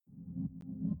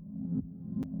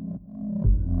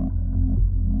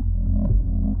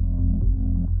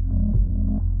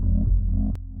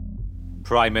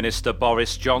Prime Minister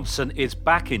Boris Johnson is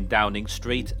back in Downing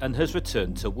Street and has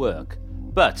returned to work.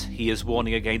 But he is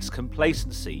warning against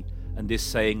complacency and is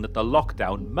saying that the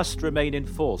lockdown must remain in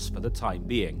force for the time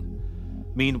being.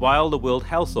 Meanwhile, the World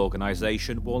Health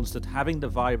Organization warns that having the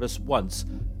virus once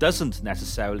doesn't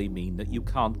necessarily mean that you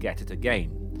can't get it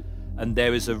again. And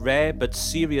there is a rare but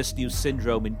serious new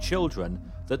syndrome in children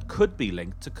that could be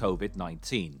linked to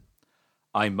COVID-19.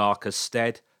 I'm Marcus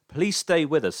Stead. Please stay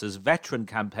with us as veteran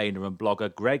campaigner and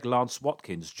blogger Greg Lance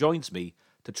Watkins joins me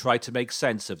to try to make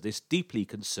sense of this deeply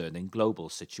concerning global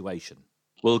situation.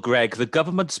 Well, Greg, the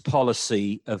government's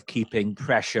policy of keeping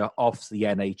pressure off the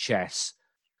NHS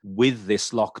with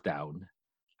this lockdown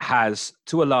has,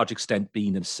 to a large extent,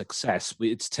 been a success.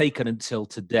 It's taken until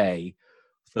today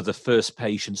for the first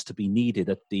patients to be needed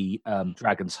at the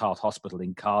Dragon's Heart Hospital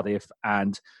in Cardiff,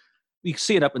 and we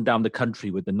see it up and down the country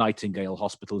with the Nightingale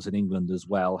hospitals in England as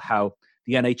well, how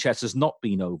the NHS has not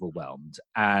been overwhelmed.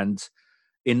 And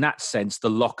in that sense,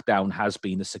 the lockdown has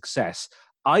been a success.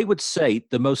 I would say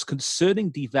the most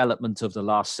concerning development of the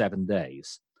last 7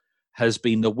 days has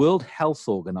been the World Health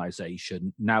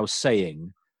Organization now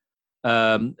saying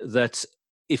that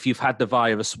if you've had the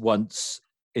virus once,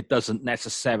 it doesn't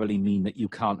necessarily mean that you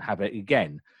can't have it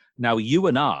again. Now, you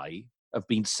and I have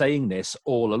been saying this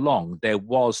all along. There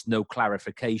was no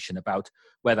clarification about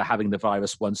whether having the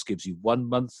virus once gives you 1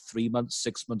 month, 3 months,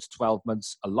 6 months, 12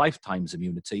 months, a lifetime's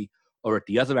immunity, or at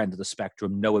the other end of the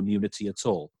spectrum, no immunity at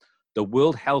all. The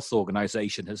World Health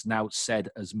Organization has now said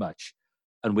as much.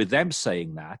 And with them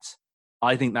saying that,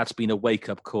 I think that's been a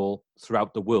wake-up call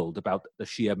throughout the world about the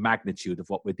sheer magnitude of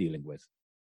what we're dealing with.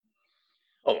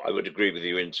 Oh, I would agree with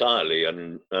you entirely.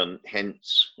 And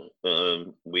hence,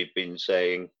 we've been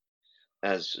saying,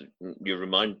 as you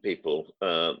remind people,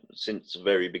 since the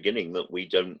very beginning, that we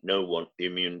don't know what the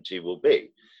immunity will be.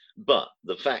 But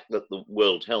the fact that the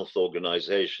World Health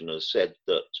Organization has said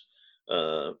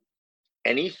that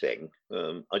anything,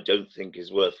 I don't think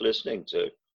is worth listening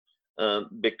to,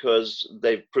 because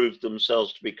they've proved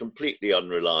themselves to be completely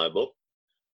unreliable,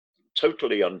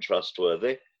 totally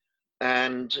untrustworthy,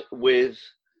 and with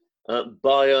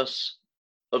bias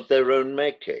of their own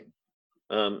making.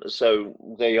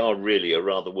 So they are really a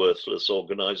rather worthless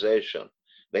organization.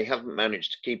 They haven't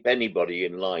managed to keep anybody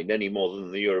in line any more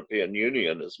than the European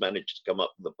Union has managed to come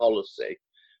up with a policy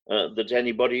that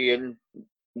anybody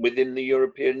within the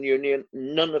European Union,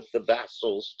 none of the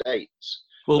vassal states.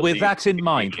 Well, with that in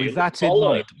mind,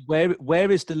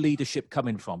 where is the leadership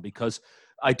coming from? Because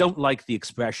I don't like the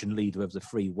expression leader of the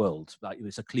free world.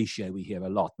 It's a cliche we hear a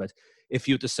lot. But if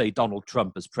you were to say Donald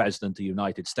Trump as president of the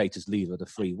United States as leader of the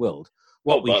free world,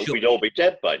 we'd all be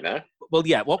dead by now. Well,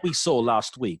 yeah, what we saw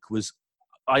last week was,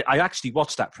 I actually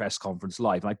watched that press conference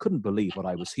live, and I couldn't believe what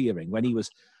I was hearing when he was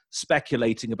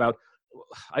speculating about,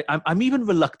 I'm even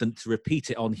reluctant to repeat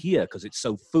it on here because it's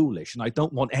so foolish, and I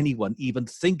don't want anyone even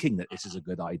thinking that this is a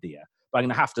good idea. But I'm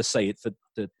going to have to say it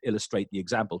to illustrate the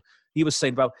example. He was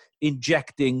saying about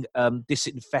injecting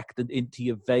disinfectant into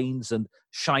your veins and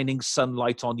shining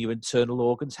sunlight on your internal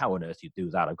organs. How on earth you do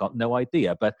that? I've got no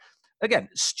idea. But again,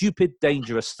 stupid,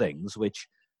 dangerous things, which,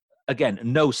 again,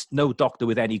 no doctor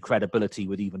with any credibility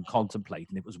would even contemplate.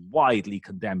 And it was widely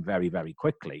condemned very, very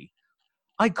quickly.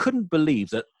 I couldn't believe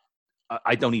that.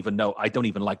 I don't even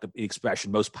like the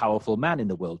expression most powerful man in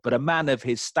the world, but a man of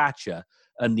his stature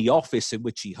and the office in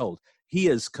which he holds, he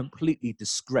has completely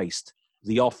disgraced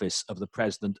the office of the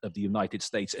President of the United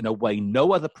States in a way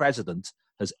no other president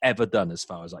has ever done, as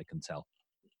far as I can tell.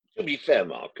 To be fair,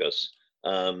 Marcus,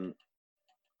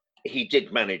 he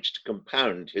did manage to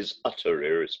compound his utter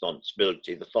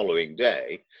irresponsibility the following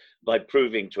day by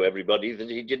proving to everybody that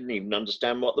he didn't even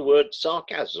understand what the word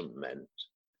sarcasm meant.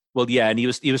 Well, yeah, and he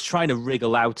was trying to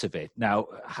wriggle out of it. Now,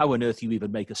 how on earth you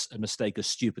even make a mistake as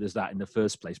stupid as that in the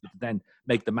first place, but then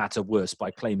make the matter worse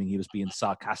by claiming he was being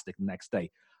sarcastic the next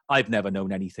day? I've never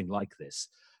known anything like this.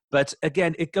 But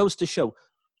again, it goes to show,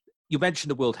 you mentioned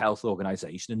the World Health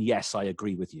Organization, and yes, I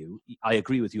agree with you. I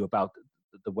agree with you about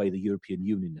the way the European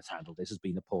Union has handled this has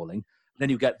been appalling. Then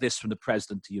you get this from the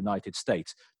President of the United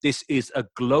States. This is a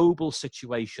global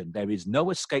situation. There is no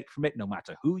escape from it, no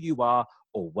matter who you are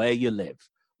or where you live.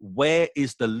 Where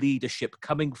is the leadership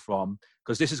coming from?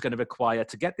 Because this is going to require,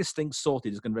 to get this thing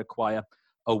sorted, is going to require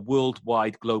a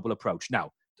worldwide global approach. Now,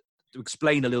 to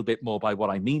explain a little bit more by what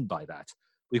I mean by that,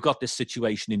 we've got this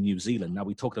situation in New Zealand. Now,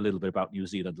 we talked a little bit about New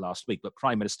Zealand last week, but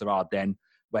Prime Minister Ardern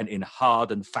went in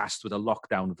hard and fast with a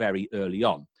lockdown very early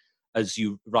on. As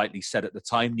you rightly said at the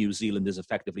time, New Zealand is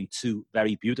effectively 2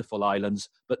 very beautiful islands,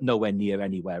 but nowhere near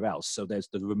anywhere else. So there's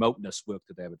the remoteness worked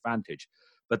to their advantage.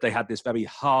 But they had this very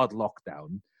hard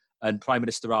lockdown. And Prime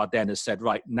Minister Ardern has said,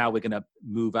 right, now we're going to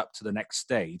move up to the next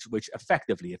stage, which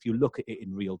effectively, if you look at it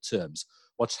in real terms,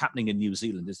 what's happening in New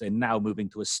Zealand is they're now moving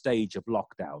to a stage of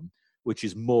lockdown, which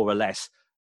is more or less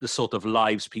the sort of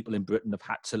lives people in Britain have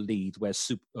had to lead, where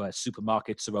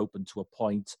supermarkets are open to a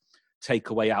point,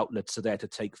 takeaway outlets are there to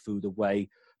take food away.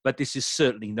 But this is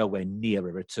certainly nowhere near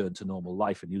a return to normal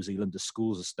life in New Zealand. The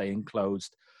schools are staying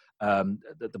closed.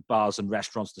 The bars and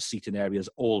restaurants, the seating areas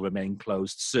all remain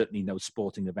closed. Certainly no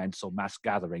sporting events or mass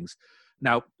gatherings.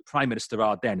 Now, Prime Minister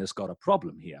Ardern has got a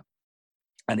problem here.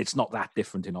 And it's not that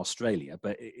different in Australia,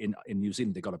 but in New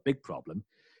Zealand, they've got a big problem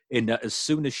in that as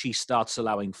soon as she starts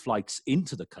allowing flights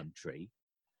into the country,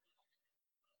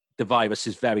 the virus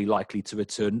is very likely to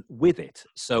return with it.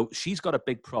 So she's got a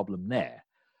big problem there.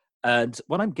 And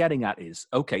what I'm getting at is,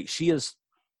 okay, she has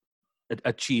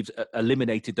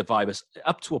eliminated the virus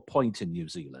up to a point in New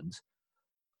Zealand,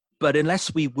 but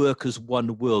unless we work as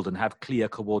one world and have clear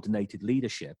coordinated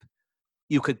leadership,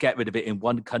 you could get rid of it in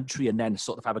one country and then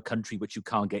sort of have a country which you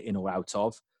can't get in or out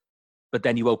of, but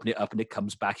then you open it up and it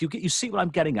comes back. You see what I'm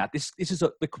getting at? This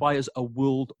requires a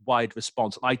worldwide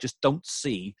response. I just don't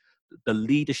see the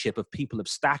leadership of people of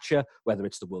stature, whether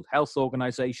it's the World Health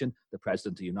Organization, the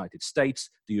President of the United States,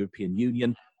 the European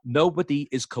Union. Nobody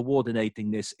is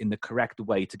coordinating this in the correct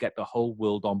way to get the whole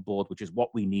world on board, which is what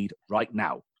we need right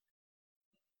now.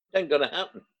 Ain't going to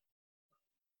happen.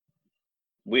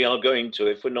 We are going to,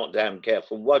 if we're not damn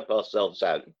careful, wipe ourselves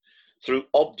out through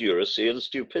obduracy and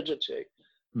stupidity.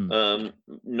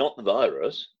 Not the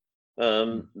virus,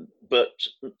 but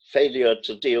failure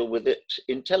to deal with it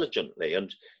intelligently.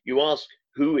 And you ask,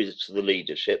 who is the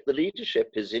leadership? The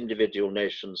leadership is individual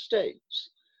nation states.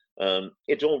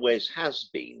 It always has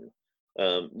been,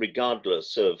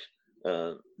 regardless of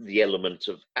the element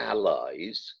of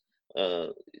allies.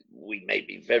 We may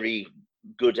be very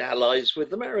good allies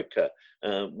with America.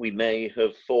 We may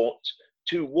have fought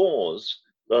 2 wars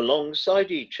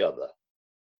alongside each other.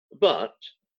 But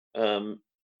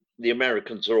the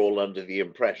Americans are all under the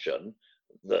impression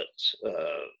that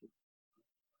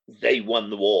they won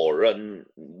the war and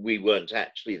we weren't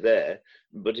actually there.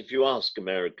 But if you ask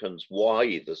Americans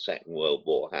why the Second World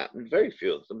War happened, very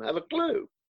few of them have a clue.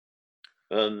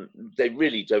 They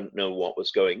really don't know what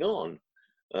was going on.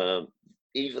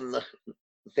 Even the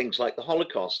things like the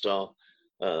Holocaust are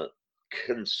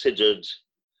considered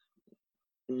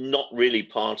not really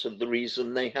part of the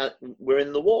reason they were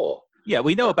in the war. Yeah,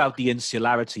 we know about the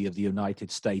insularity of the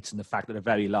United States and the fact that a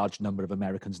very large number of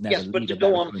Americans never leave. Yes, but to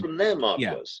go on from there,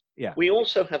 Marcus, we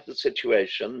also have the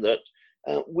situation that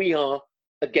we are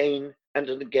again and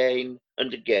again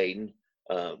and again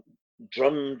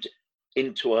drummed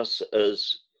into us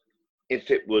as if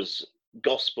it was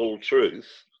gospel truth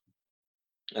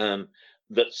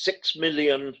that 6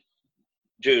 million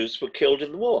Jews were killed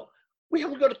in the war. We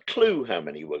haven't got a clue how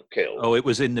many were killed. Oh, it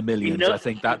was in the millions. I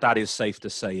think that is safe to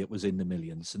say it was in the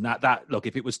millions. And that look,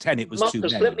 if it was 10, it was Marcus, too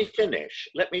many.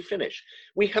 Let me finish.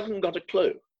 We haven't got a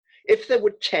clue. If there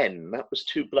were 10, that was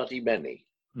too bloody many.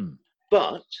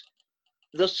 But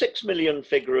the 6 million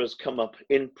figure has come up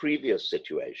in previous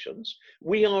situations.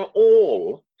 We are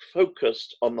all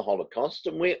focused on the Holocaust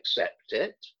and we accept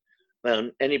it.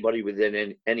 Anybody with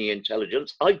any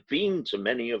intelligence, I've been to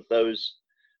many of those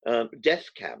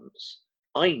death camps.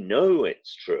 I know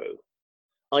it's true.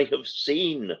 I have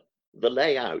seen the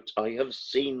layout. I have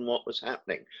seen what was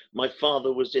happening. My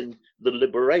father was in the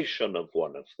liberation of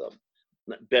one of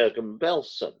them,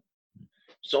 Bergen-Belsen.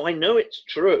 So I know it's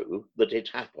true that it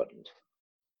happened.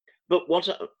 But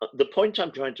the point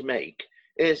I'm trying to make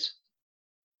is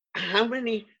how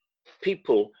many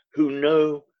people who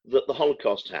know that the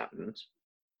Holocaust happened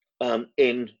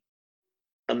in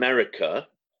America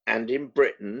and in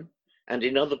Britain and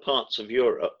in other parts of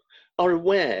Europe are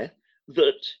aware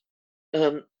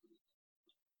that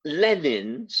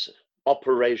Lenin's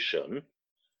operation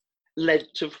led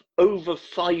to over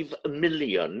 5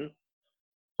 million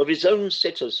of his own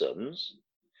citizens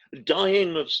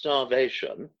dying of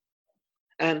starvation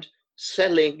and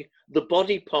selling the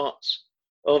body parts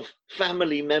of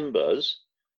family members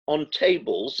on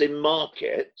tables in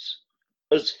markets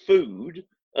as food,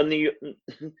 and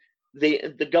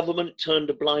the government turned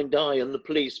a blind eye, and the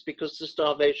police, because the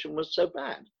starvation was so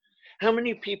bad. How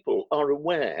many people are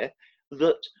aware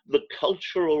that the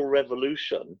Cultural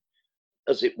Revolution,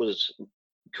 as it was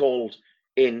called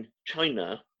in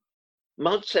China,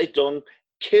 Mao Zedong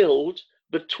killed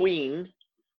between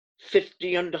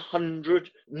 50 and 100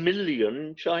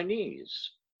 million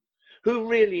Chinese? Who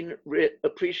really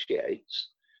appreciates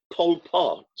Pol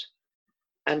Pot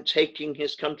and taking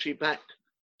his country back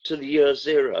to the year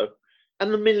 0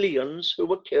 and the millions who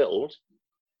were killed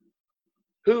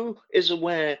Who is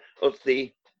aware of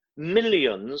the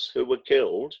millions who were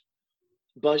killed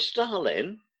by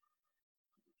Stalin?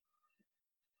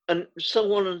 And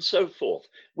so on and so forth.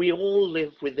 We all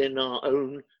live within our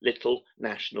own little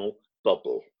national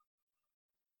bubble.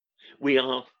 We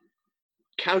are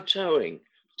kowtowing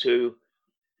to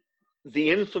the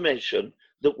information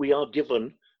that we are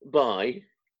given by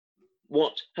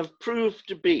what have proved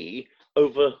to be,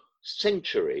 over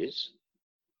centuries,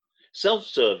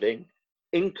 self-serving,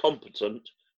 incompetent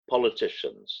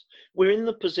politicians. We're in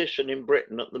the position in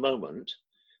Britain at the moment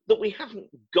that we haven't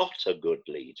got a good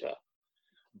leader,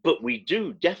 but we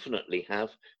do definitely have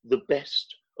the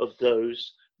best of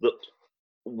those that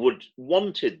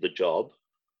wanted the job,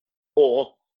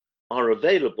 or are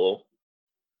available,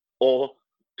 or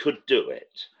could do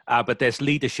it. But there's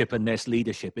leadership and there's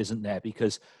leadership, isn't there?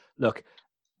 Because, look,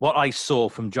 what I saw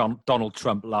from Donald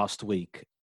Trump last week,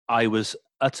 I was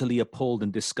utterly appalled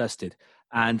and disgusted.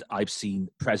 And I've seen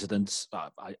presidents,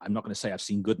 I'm not going to say I've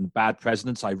seen good and bad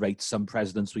presidents. I rate some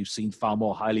presidents we've seen far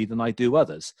more highly than I do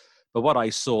others. But what I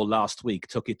saw last week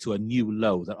took it to a new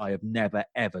low that I have never,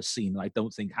 ever seen. I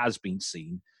don't think has been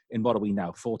seen in, what are we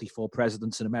now, 44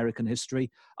 presidents in American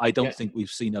history? I don't think we've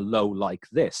seen a low like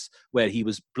this, where he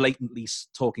was blatantly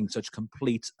talking such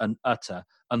complete and utter,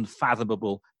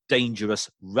 unfathomable, dangerous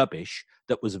rubbish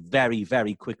that was very,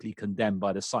 very quickly condemned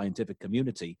by the scientific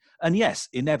community. And yes,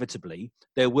 inevitably,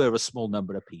 there were a small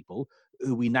number of people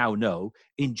who we now know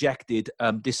injected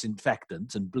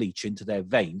disinfectant and bleach into their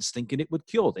veins, thinking it would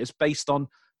cure this, based on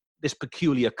this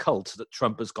peculiar cult that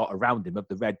Trump has got around him of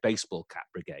the Red Baseball Cap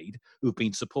Brigade, who've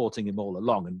been supporting him all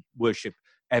along and worship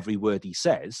every word he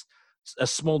says. A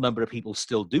small number of people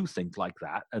still do think like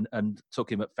that and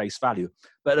took him at face value.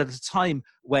 But at a time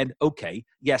when, okay,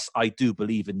 yes, I do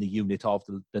believe in the unit of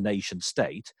the nation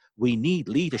state, we need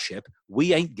leadership.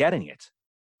 We ain't getting it.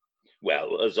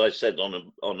 Well, as I said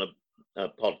on a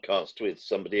podcast with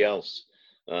somebody else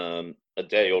a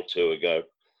day or two ago,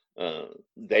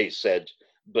 they said,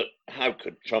 but how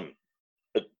could Trump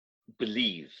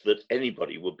believe that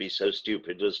anybody would be so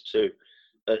stupid as to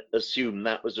assume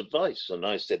that was advice? And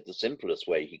I said the simplest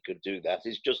way he could do that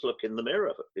is just look in the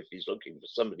mirror if he's looking for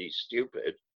somebody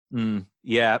stupid.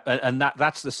 Yeah, and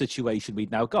that's the situation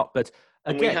we've now got. But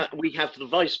again, we have the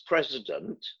vice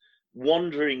president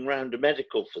wandering around a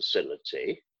medical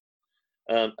facility,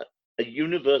 a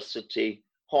university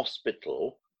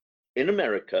hospital in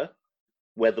America,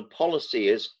 where the policy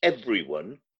is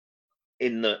everyone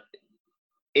in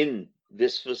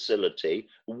this facility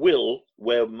will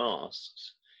wear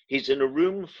masks. He's in a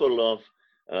room full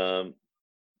of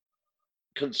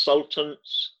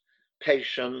consultants,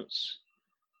 patients,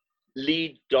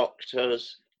 lead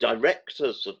doctors,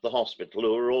 directors of the hospital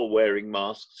who are all wearing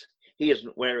masks. He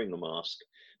isn't wearing a mask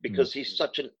because he's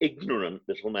such an ignorant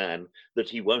little man that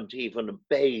he won't even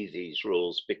obey these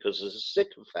rules, because as a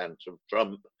sycophant of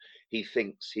Trump, he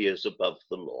thinks he is above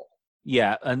the law.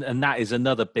 Yeah, and that is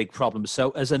another big problem. So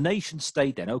as a nation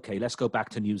state then, okay, let's go back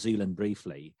to New Zealand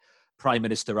briefly. Prime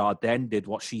Minister Ardern did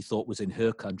what she thought was in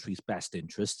her country's best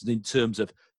interest in terms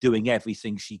of doing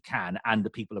everything she can, and the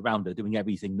people around her doing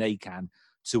everything they can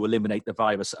to eliminate the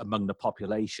virus among the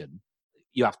population.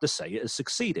 You have to say it has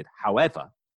succeeded.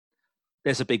 However,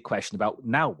 there's a big question about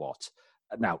now what?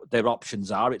 Now, their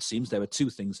options are, it seems there are two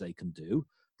things they can do.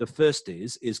 The first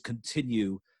is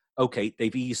continue. Okay,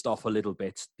 they've eased off a little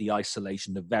bit the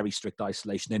isolation, the very strict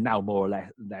isolation. They're now more or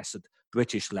less at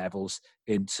British levels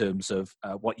in terms of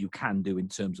what you can do in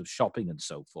terms of shopping and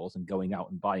so forth, and going out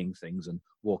and buying things and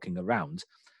walking around.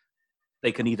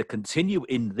 They can either continue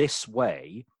in this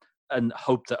way and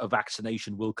hope that a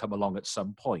vaccination will come along at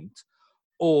some point,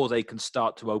 or they can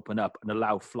start to open up and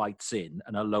allow flights in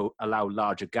and allow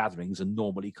larger gatherings and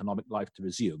normal economic life to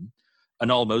resume,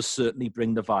 and almost certainly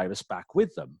bring the virus back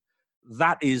with them.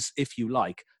 That is, if you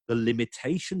like, the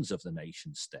limitations of the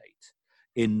nation state,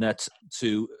 in that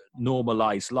to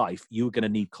normalize life, you're going to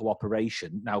need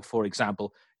cooperation. Now, for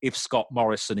example, if Scott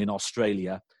Morrison in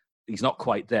Australia, he's not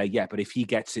quite there yet, but if he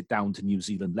gets it down to New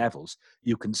Zealand levels,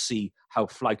 you can see how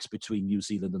flights between New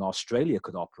Zealand and Australia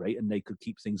could operate, and they could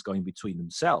keep things going between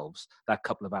themselves, that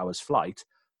couple of hours flight.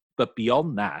 But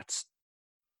beyond that,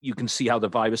 you can see how the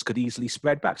virus could easily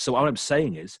spread back. So what I'm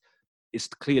saying is, it's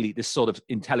clearly this sort of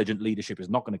intelligent leadership is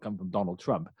not going to come from Donald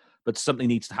Trump, but something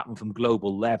needs to happen from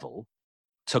global level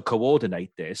to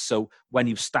coordinate this. So when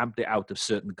you've stamped it out of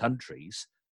certain countries,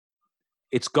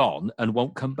 it's gone and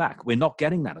won't come back. We're not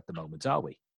getting that at the moment, are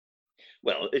we?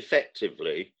 Well,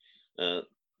 effectively,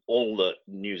 all that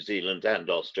New Zealand and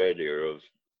Australia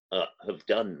have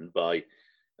done by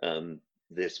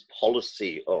this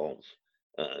policy of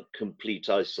complete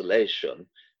isolation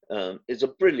is a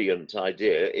brilliant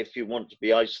idea if you want to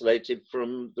be isolated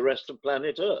from the rest of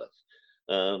planet Earth.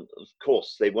 Of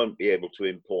course, they won't be able to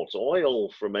import oil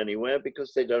from anywhere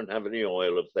because they don't have any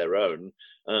oil of their own.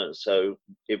 So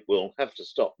it will have to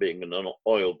stop being an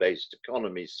oil-based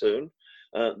economy soon.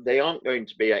 They aren't going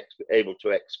to be able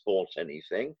to export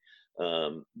anything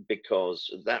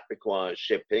because that requires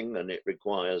shipping and it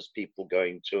requires people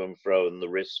going to and fro and the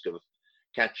risk of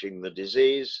catching the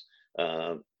disease.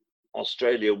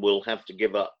 Australia will have to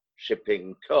give up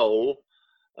shipping coal,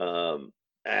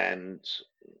 and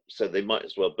so they might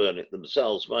as well burn it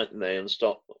themselves, mightn't they, and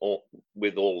stop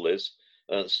with all this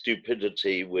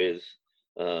stupidity with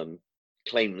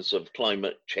claims of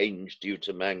climate change due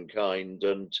to mankind,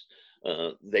 and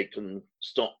they can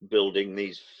stop building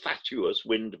these fatuous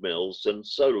windmills and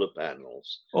solar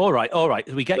panels. All right.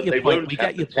 We get your point. We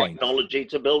get your point. Technology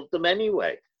to build them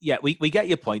anyway. Yeah, we get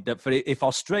your point that if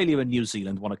Australia and New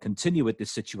Zealand want to continue with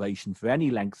this situation for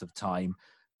any length of time,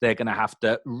 they're going to have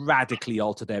to radically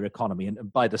alter their economy.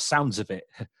 And by the sounds of it,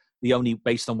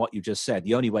 based on what you just said,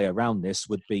 the only way around this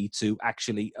would be to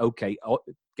actually,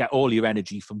 get all your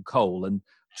energy from coal and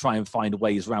try and find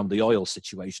ways around the oil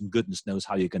situation. Goodness knows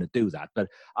how you're going to do that. But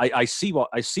I see what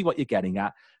you're getting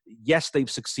at. Yes, they've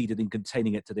succeeded in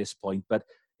containing it to this point, but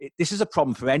this is a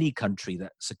problem for any country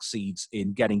that succeeds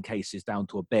in getting cases down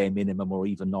to a bare minimum or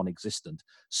even non-existent.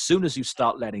 Soon as you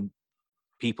start letting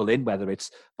people in, whether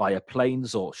it's via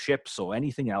planes or ships or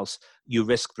anything else, you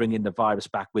risk bringing the virus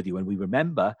back with you. And we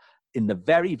remember in the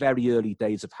very, very early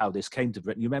days of how this came to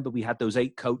Britain, you remember we had those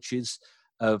 8 coaches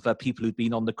of people who'd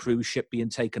been on the cruise ship being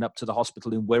taken up to the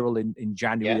hospital in Wirral in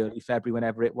January, early February,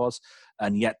 whenever it was.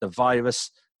 And yet the virus,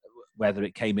 whether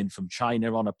it came in from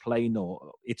China on a plane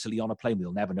or Italy on a plane,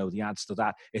 we'll never know the answer to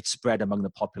that. It spread among the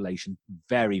population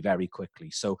very, very quickly.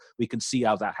 So we can see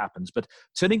how that happens. But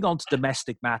turning on to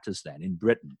domestic matters then in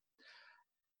Britain,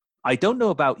 I don't know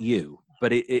about you,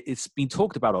 but it's been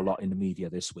talked about a lot in the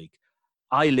media this week.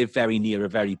 I live very near a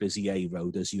very busy A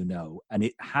road, as you know, and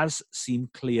it has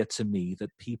seemed clear to me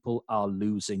that people are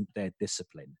losing their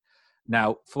discipline.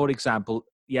 Now, for example,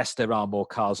 yes, there are more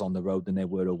cars on the road than there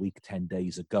were a week, 10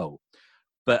 days ago.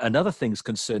 But another thing's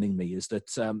concerning me is that,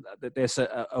 that there's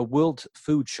a World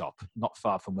Food Shop not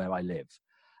far from where I live.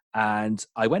 And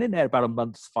I went in there about a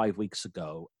month, 5 weeks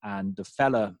ago, and the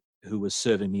fella who was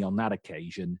serving me on that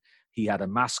occasion, he had a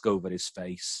mask over his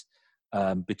face.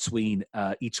 Between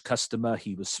each customer,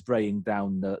 he was spraying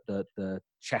down the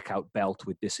checkout belt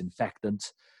with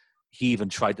disinfectant. He even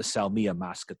tried to sell me a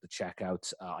mask at the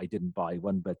checkout. I didn't buy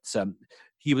one, but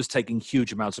he was taking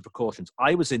huge amounts of precautions.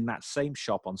 I was in that same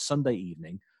shop on Sunday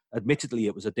evening. Admittedly,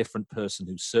 it was a different person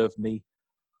who served me.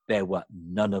 There were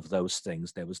none of those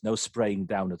things. There was no spraying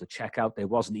down at the checkout. There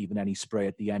wasn't even any spray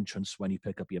at the entrance when you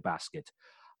pick up your basket.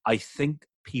 I think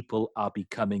people are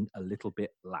becoming a little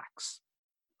bit lax.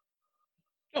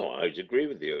 Oh, I'd agree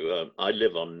with you. I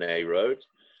live on Ney Road,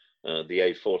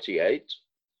 the A48.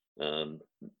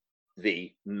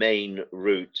 The main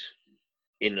route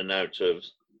in and out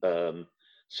of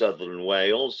southern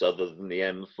Wales, other than the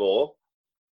M4,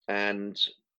 and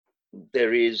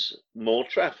there is more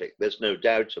traffic. There's no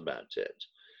doubt about it,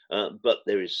 but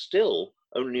there is still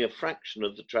only a fraction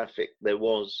of the traffic there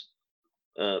was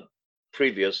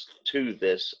previous to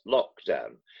this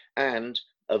lockdown, and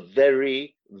a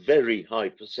very, very high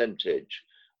percentage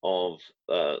of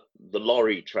the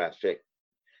lorry traffic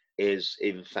is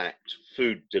in fact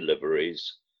food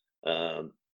deliveries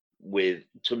to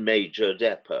major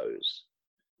depots.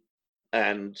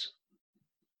 And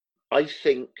I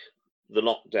think the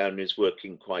lockdown is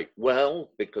working quite well,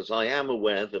 because I am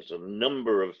aware that a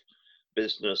number of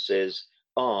businesses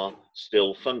are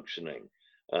still functioning.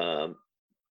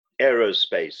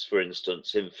 Aerospace, for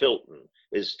instance, in Filton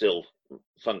is still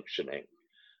functioning.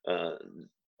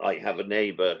 I have a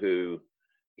neighbor who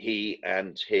he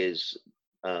and his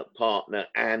partner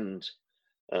and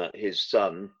his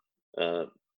son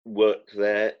work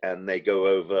there, and they go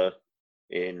over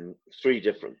in 3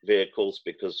 different vehicles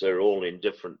because they're all in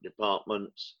different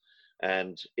departments,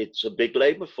 and it's a big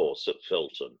labor force at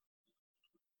Filton.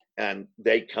 And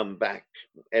they come back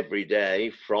every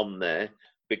day from there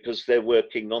because they're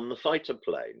working on the fighter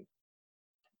plane,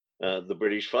 the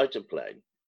British fighter plane.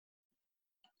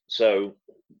 So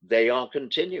they are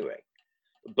continuing.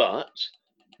 But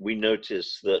we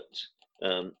notice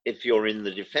that if you're in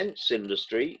the defense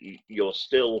industry, you're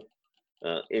still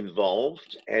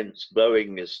involved, hence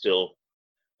Boeing is still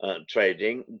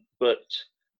trading, but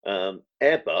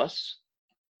Airbus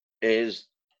is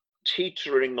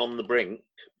teetering on the brink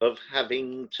of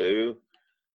having to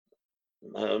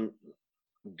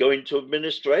go into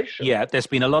administration. Yeah, there's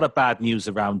been a lot of bad news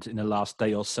around in the last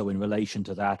day or so in relation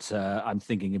to that. I'm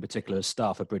thinking in particular of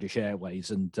staff at British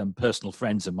Airways, and personal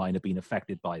friends of mine have been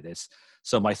affected by this.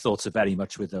 So my thoughts are very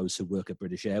much with those who work at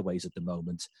British Airways at the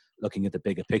moment, looking at the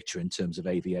bigger picture in terms of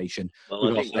aviation.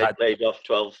 Well, I think they've laid off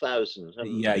 12,000,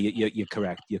 haven't yeah, they? you're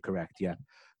correct. You're correct, yeah.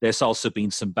 There's also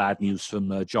been some bad news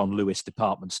from John Lewis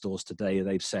department stores today.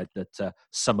 They've said that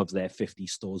some of their 50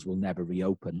 stores will never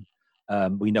reopen.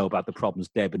 We know about the problems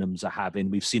Debenhams are having.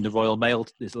 We've seen the Royal Mail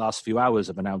this last few hours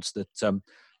have announced that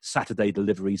Saturday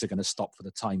deliveries are going to stop for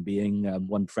the time being.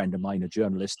 One friend of mine, a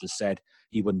journalist, has said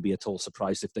he wouldn't be at all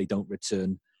surprised if they don't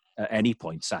return at any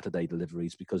point Saturday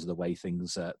deliveries because of the way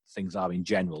things are in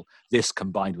general. This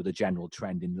combined with a general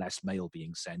trend in less mail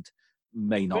being sent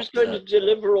may not... Who's going to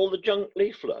deliver all the junk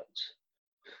leaflets?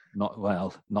 Not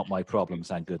my problem,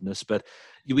 thank goodness. But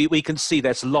we can see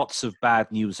there's lots of bad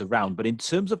news around. But in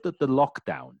terms of the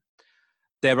lockdown,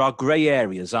 there are grey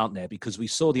areas, aren't there? Because we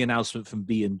saw the announcement from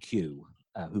B&Q,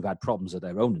 who've had problems of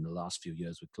their own in the last few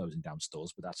years with closing down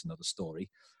stores, but that's another story.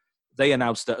 They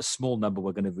announced that a small number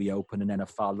were going to reopen and then a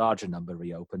far larger number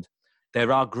reopened.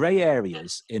 There are grey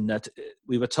areas in that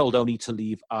we were told only to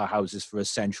leave our houses for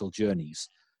essential journeys,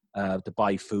 to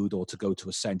buy food or to go to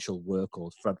essential work or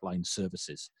frontline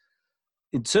services.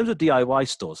 In terms of DIY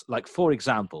stores, like for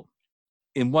example,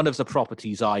 in one of the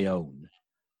properties I own,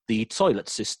 the toilet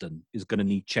system is going to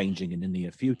need changing in the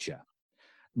near future.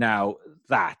 Now,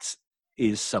 that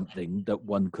is something that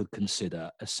one could consider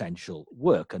essential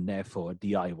work, and therefore a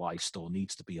DIY store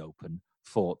needs to be open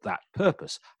for that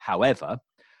purpose. However,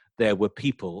 there were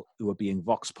people who were being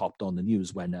vox popped on the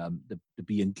news when the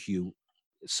B&Q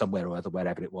somewhere or other,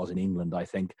 wherever it was in England, I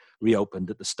think, reopened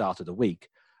at the start of the week.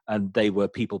 And they were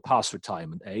people past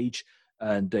retirement age.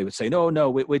 And they would say, no,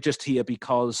 we're just here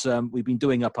because we've been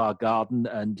doing up our garden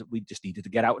and we just needed to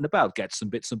get out and about, get some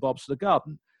bits and bobs for the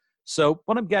garden. So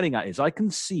what I'm getting at is I can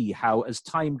see how as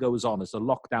time goes on, as the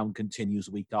lockdown continues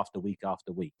week after week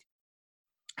after week,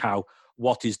 how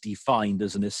what is defined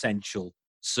as an essential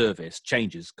service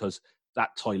changes, because that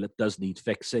toilet does need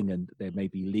fixing and there may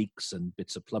be leaks and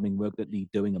bits of plumbing work that need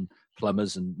doing, and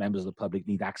plumbers and members of the public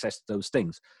need access to those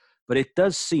things. But it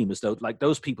does seem as though, like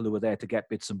those people who were there to get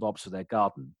bits and bobs for their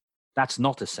garden, that's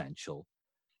not essential.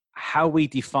 How we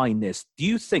define this, do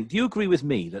you agree with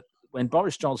me that when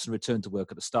Boris Johnson returned to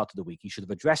work at the start of the week, he should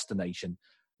have addressed the nation,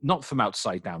 not from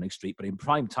outside Downing Street, but in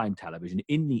prime time television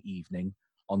in the evening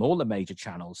on all the major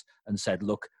channels and said,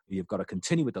 look, you've got to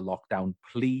continue with the lockdown.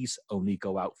 Please only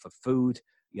go out for food,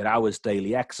 your hours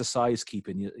daily exercise,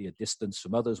 keeping your distance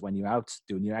from others when you're out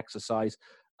doing your exercise,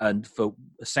 and for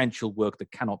essential work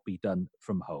that cannot be done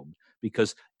from home.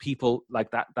 Because people like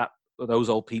that those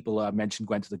old people I mentioned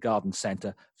went to the garden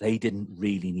centre, they didn't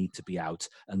really need to be out.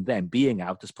 And then being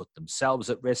out has put themselves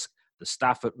at risk, the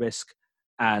staff at risk,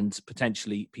 and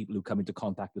potentially people who come into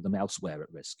contact with them elsewhere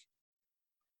at risk.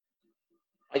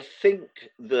 I think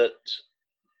that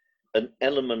an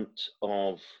element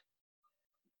of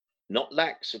not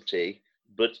laxity,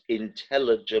 but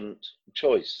intelligent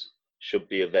choice should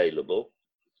be available.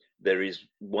 There is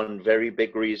one very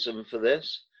big reason for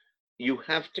this. You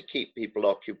have to keep people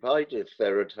occupied if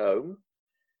they're at home.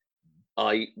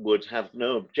 I would have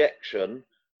no objection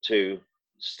to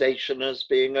stationers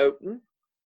being open,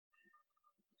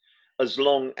 as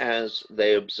long as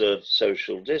they observe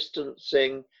social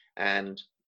distancing and,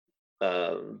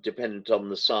 dependent on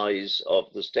the size of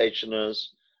the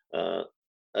stationers,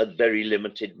 a very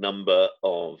limited number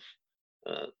of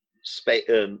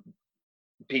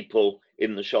people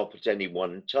in the shop at any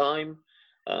one time.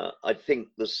 I think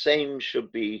the same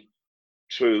should be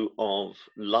true of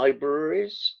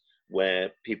libraries,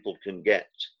 where people can get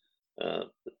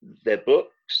their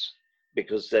books,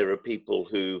 because there are people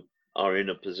who are in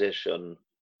a position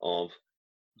of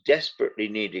desperately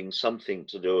needing something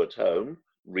to do at home,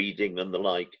 reading and the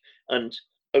like. And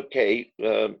okay,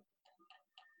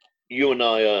 you and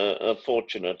I are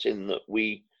fortunate in that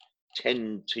we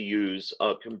tend to use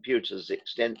our computers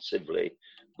extensively,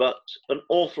 but an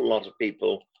awful lot of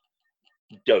people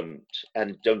don't,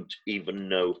 and don't even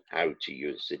know how to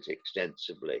use it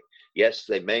extensively. Yes,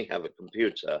 they may have a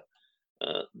computer,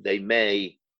 they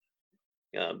may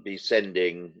be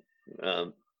sending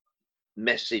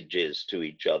messages to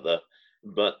each other,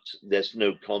 but there's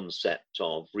no concept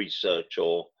of research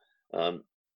or,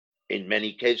 in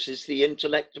many cases, the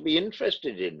intellect to be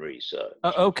interested in research.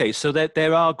 Okay, so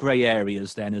there are grey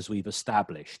areas then, as we've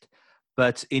established.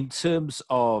 But in terms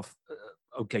of,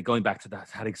 okay, going back to that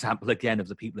example again of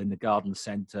the people in the garden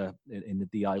centre, in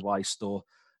the DIY store,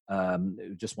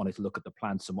 who just wanted to look at the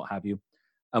plants and what have you.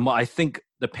 And what I think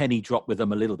the penny dropped with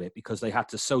them a little bit because they had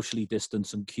to socially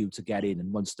distance and queue to get in.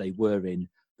 And once they were in,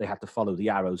 they had to follow the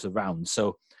arrows around.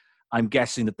 So I'm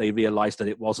guessing that they realized that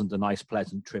it wasn't a nice,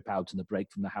 pleasant trip out and a break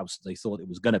from the house that they thought it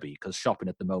was going to be, because shopping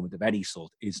at the moment of any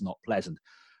sort is not pleasant.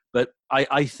 But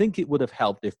I think it would have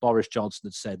helped if Boris Johnson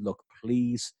had said, look,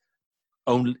 please,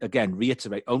 only, again,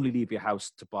 reiterate, only leave your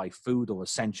house to buy food or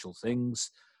essential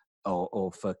things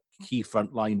or for key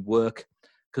frontline work.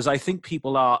 Because I think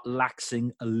people are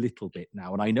laxing a little bit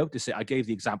now. And I noticed it. I gave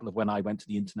the example of when I went to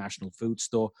the International Food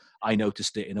Store. I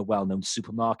noticed it in a well-known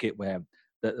supermarket where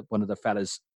one of the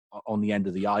fellas on the end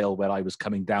of the aisle where I was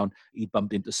coming down, he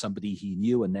bumped into somebody he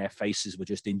knew and their faces were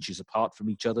just inches apart from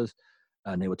each other.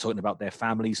 And they were talking about their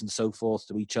families and so forth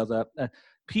to each other.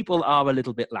 People are a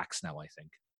little bit lax now, I think.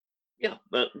 Yeah,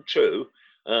 true.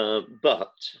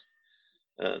 But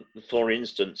for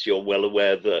instance, you're well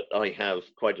aware that I have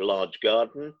quite a large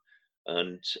garden,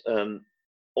 and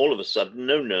all of a sudden,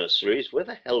 no nurseries. Where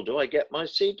the hell do I get my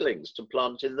seedlings to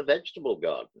plant in the vegetable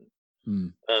garden?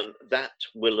 That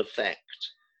will affect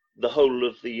the whole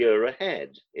of the year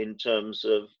ahead in terms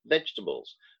of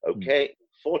vegetables. Okay,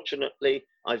 fortunately,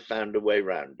 I found a way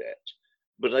around it,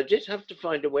 but I did have to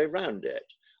find a way around it.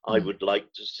 I would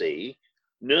like to see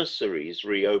nurseries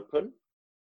reopen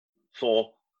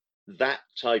for that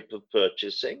type of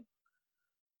purchasing,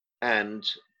 and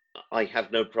I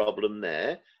have no problem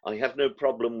there. I have no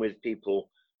problem with people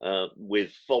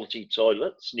with faulty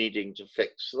toilets needing to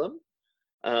fix them,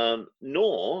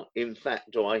 nor, in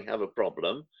fact, do I have a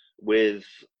problem with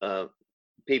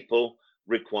people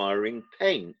requiring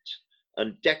paint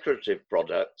and decorative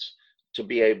products to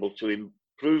be able to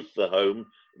improve the home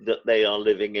that they are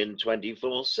living in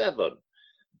 24/7.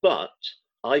 But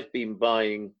I've been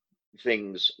buying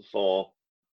things for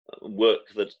work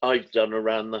that I've done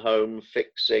around the home,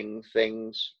 fixing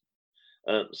things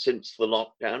since the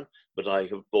lockdown, but I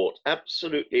have bought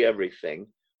absolutely everything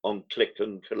on click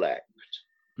and collect.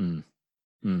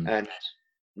 And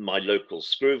my local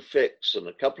Screwfix and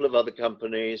a couple of other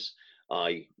companies,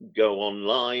 I go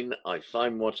online, I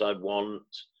find what I want,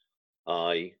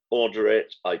 I order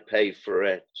it, I pay for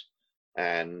it,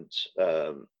 and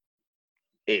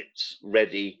it's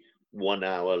ready 1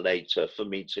 hour later for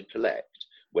me to collect.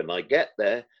 When I get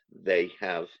there, they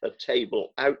have a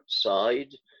table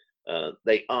outside.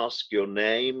 They ask your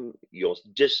name, you're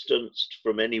distanced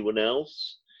from anyone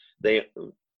else.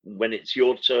 When it's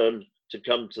your turn to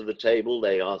come to the table,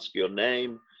 they ask your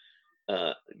name.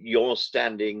 You're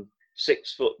standing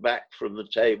 6 foot back from the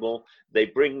table. They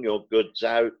bring your goods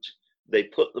out. They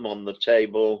put them on the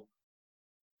table.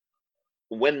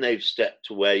 When they've stepped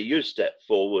away, you step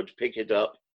forward, pick it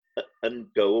up,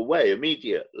 and go away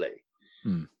immediately.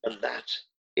 And that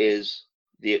is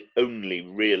the only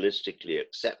realistically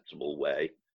acceptable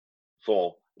way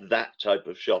for that type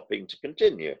of shopping to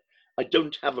continue. I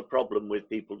don't have a problem with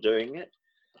people doing it.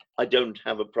 I don't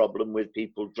have a problem with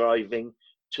people driving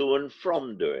to and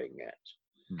from doing it.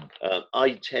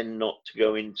 I tend not to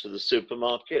go into the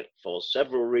supermarket for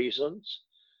several reasons.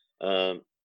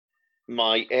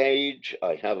 My age,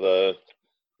 I have a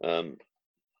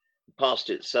past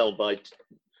its sell-by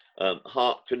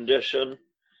heart condition.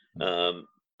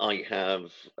 I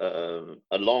have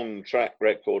a long track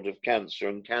record of cancer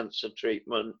and cancer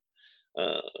treatment.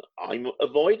 I'm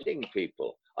avoiding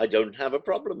people. I don't have a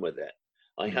problem with it.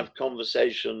 I have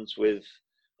conversations with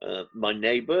my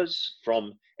neighbors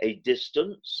from a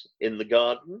distance in the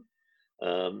garden.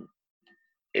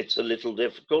 It's a little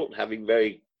difficult having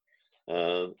very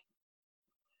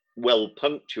well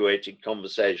punctuated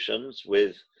conversations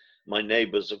with my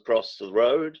neighbors across the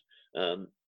road,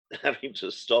 having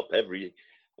to stop every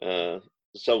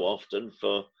so often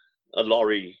for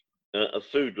a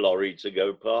food lorry to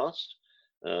go past.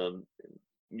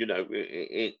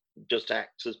 It just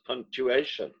acts as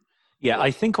punctuation. Yeah,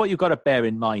 I think what you've got to bear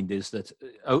in mind is that,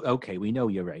 okay, we know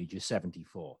your age is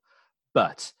 74,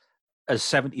 but as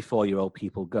 74-year-old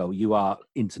people go, you are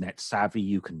internet savvy.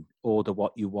 You can order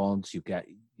what you want. You get,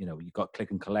 you've got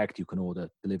click and collect. You can order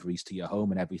deliveries to your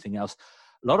home and everything else.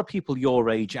 A lot of people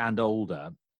your age and older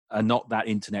are not that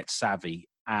internet savvy,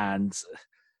 and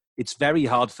it's very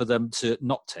hard for them to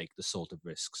not take the sort of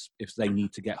risks if they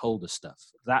need to get hold of stuff.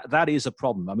 That is a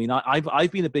problem. I mean,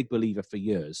 I've been a big believer for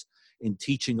years in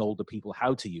teaching older people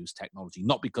how to use technology,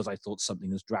 not because I thought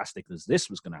something as drastic as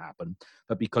this was going to happen,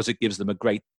 but because it gives them a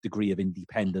great degree of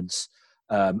independence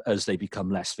as they become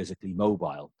less physically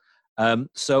mobile.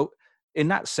 So in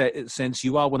that sense,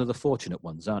 you are one of the fortunate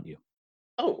ones, aren't you?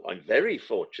 Oh, I'm very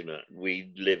fortunate.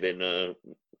 We live in a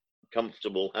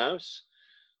comfortable house.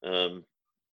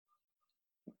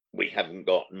 we haven't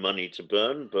got money to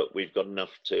burn, but we've got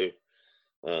enough to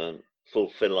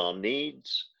fulfill our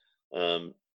needs.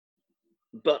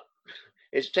 But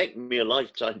it's taken me a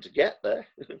lifetime to get there.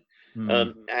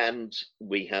 And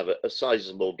we have a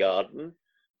sizable garden,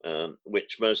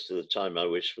 which most of the time I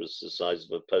wish was the size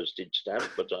of a postage stamp,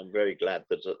 but I'm very glad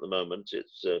that at the moment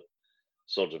it's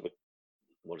sort of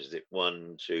what is it,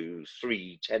 1, 2,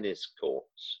 3 tennis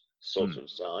courts sort of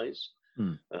size.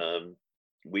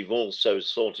 We've also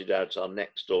sorted out our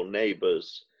next door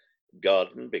neighbour's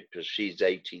garden because she's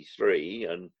 83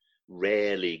 and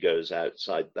rarely goes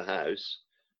outside the house.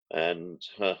 And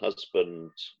her husband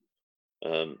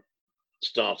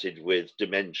started with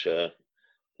dementia,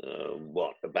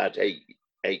 about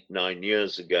 9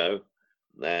 years ago.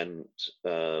 And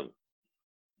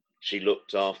she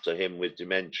looked after him with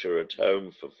dementia at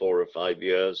home for 4 or 5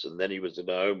 years. And then he was at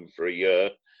home for a year.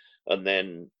 And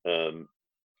then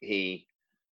he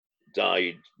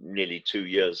died nearly 2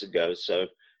 years ago. So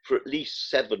for at least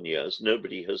 7 years,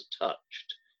 nobody has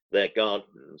touched their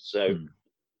garden. So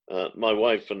my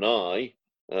wife and I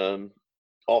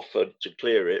offered to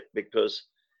clear it because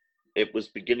it was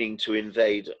beginning to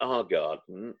invade our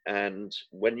garden. And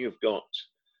when you've got,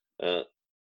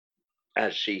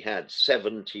 as she had,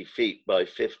 70 feet by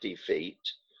 50 feet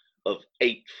of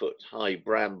 8-foot high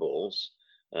brambles,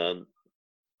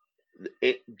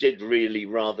 it did really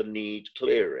rather need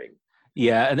clearing.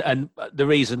 Yeah, and the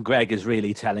reason Greg is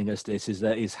really telling us this is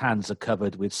that his hands are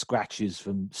covered with scratches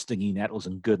from stinging nettles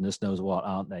and goodness knows what,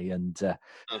 aren't they? And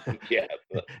yeah,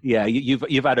 yeah,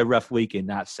 you've had a rough week in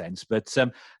that sense. But I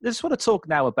just want to talk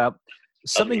now about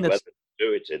something that's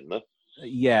do it in there.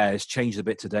 Yeah, it's changed a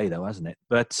bit today, though, hasn't it?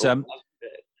 But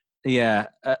yeah,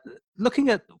 looking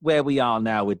at where we are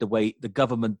now with the way the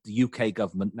government, the UK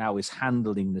government, now is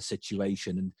handling the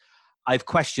situation, and I've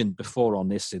questioned before on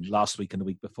this in last week and the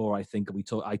week before. I think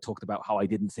I talked about how I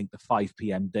didn't think the 5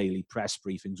 p.m. daily press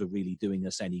briefings were really doing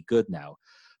us any good now.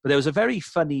 But there was a very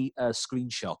funny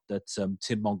screenshot that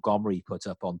Tim Montgomery put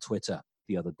up on Twitter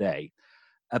the other day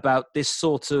about this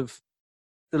sort of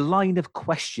the line of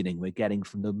questioning we're getting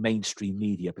from the mainstream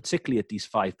media, particularly at these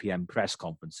 5 p.m. press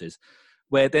conferences,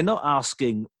 where they're not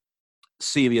asking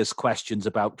serious questions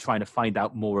about trying to find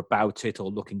out more about it or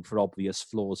looking for obvious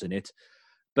flaws in it.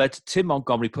 But Tim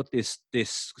Montgomery put this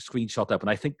screenshot up, and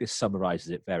I think this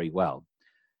summarizes it very well.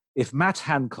 If Matt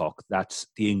Hancock, that's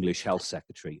the English Health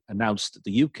Secretary, announced that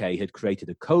the UK had created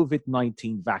a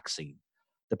COVID-19 vaccine,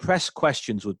 the press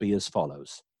questions would be as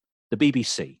follows. The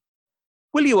BBC: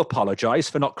 will you apologise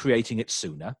for not creating it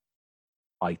sooner?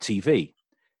 ITV: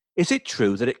 is it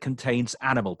true that it contains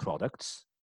animal products?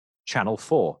 Channel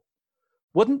 4: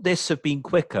 wouldn't this have been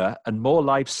quicker and more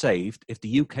lives saved if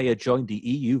the UK had joined the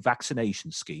EU vaccination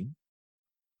scheme?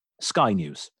 Sky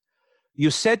News: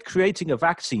 you said creating a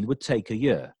vaccine would take a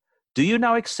year. Do you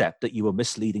now accept that you were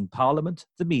misleading Parliament,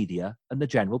 the media, and the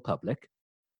general public?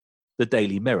 The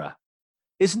Daily Mirror: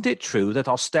 isn't it true that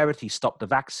austerity stopped the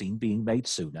vaccine being made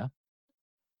sooner?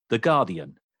 The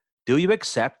Guardian: do you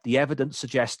accept the evidence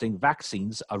suggesting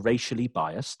vaccines are racially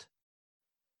biased?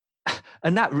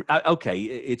 And that, okay,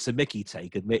 it's a Mickey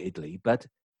take, admittedly, but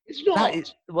it's not.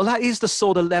 That is the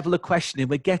sort of level of questioning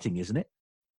we're getting, isn't it?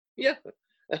 Yeah,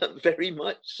 very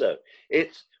much so.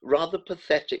 It's rather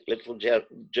pathetic little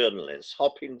journalists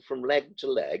hopping from leg to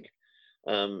leg,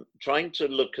 trying to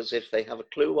look as if they have a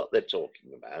clue what they're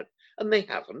talking about, and they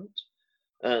haven't.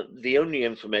 The only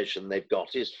information they've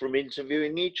got is from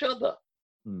interviewing each other.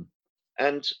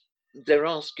 And they're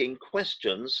asking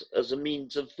questions as a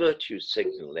means of virtue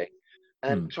signaling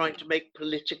and trying to make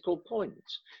political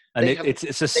points. And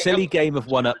it's a silly game of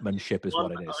one-upmanship is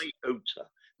what it is. Iota.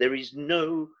 There is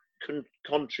no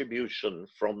contribution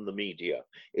from the media.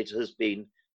 It has been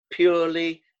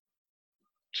purely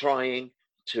trying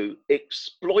to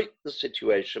exploit the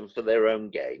situation for their own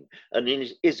gain. And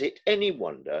is it any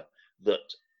wonder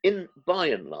that by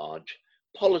and large,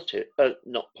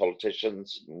 not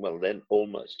politicians, well, then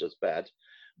almost as bad,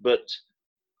 but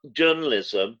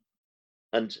journalism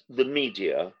and the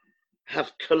media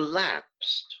have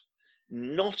collapsed,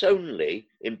 not only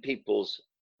in people's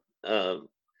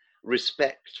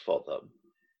respect for them,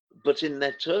 but in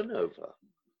their turnover.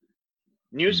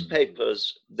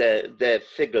 Newspapers, their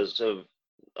figures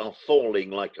are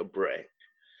falling like a brick.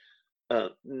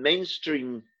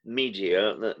 Mainstream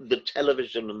media, the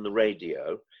television and the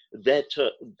radio, they're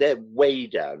way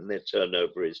down, their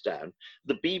turnover is down.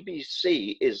 The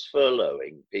BBC is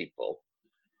furloughing people.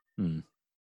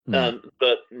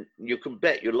 But you can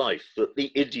bet your life that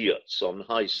the idiots on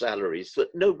high salaries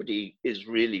that nobody is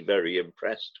really very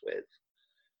impressed with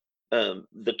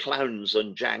the clowns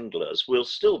and janglers will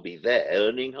still be there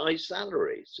earning high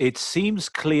salaries. It seems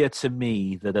clear to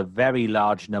me that a very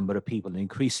large number of people, an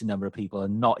increasing number of people, are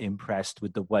not impressed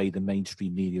with the way the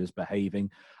mainstream media is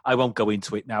behaving. I won't go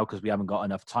into it now because we haven't got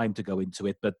enough time to go into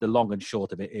it, but the long and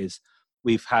short of it is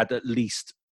we've had at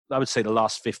least, I would say, the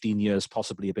last 15 years,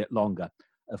 possibly a bit longer,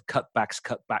 of cutback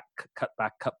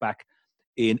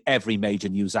in every major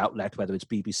news outlet, whether it's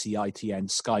BBC, ITN,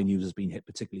 Sky News has been hit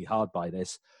particularly hard by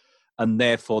this. And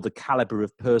therefore, the caliber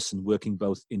of person working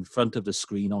both in front of the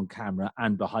screen on camera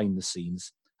and behind the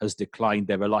scenes has declined.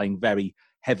 They're relying very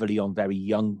heavily on very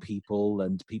young people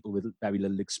and people with very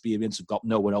little experience, who've got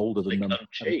no one older than them.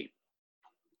 Cheap.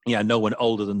 Yeah, no one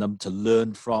older than them to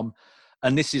learn from.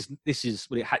 And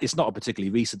it's not a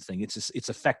particularly recent thing. It's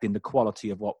affecting the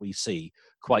quality of what we see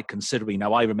quite considerably.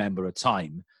 Now, I remember a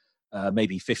time,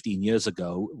 maybe 15 years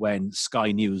ago, when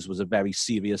Sky News was a very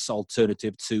serious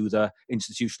alternative to the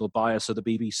institutional bias of the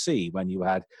BBC, when you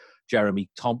had Jeremy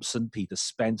Thompson, Peter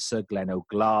Spencer, Glenn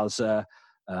O'Glaser,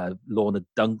 Lorna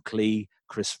Dunkley,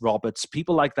 Chris Roberts,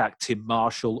 people like that, Tim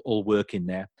Marshall, all working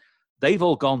there. They've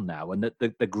all gone now, and the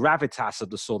gravitas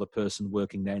of the sort of person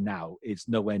working there now is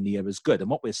nowhere near as good. And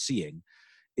what we're seeing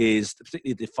is,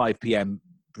 particularly the 5 p.m.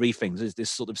 briefings, is this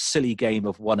sort of silly game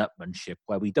of one-upmanship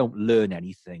where we don't learn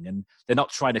anything, and they're not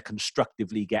trying to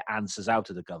constructively get answers out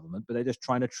of the government, but they're just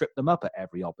trying to trip them up at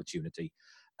every opportunity.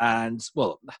 And,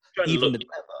 well, even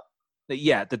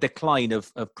the decline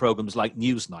of programs like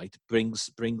Newsnight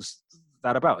brings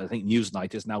that about. I think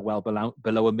Newsnight is now well below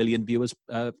 1 million viewers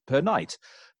per night.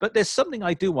 But there's something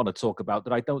I do want to talk about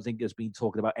that I don't think has been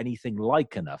talked about anything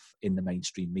like enough in the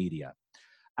mainstream media.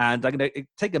 And I'm going to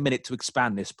take a minute to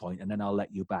expand this point, and then I'll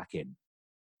let you back in.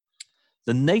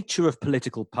 The nature of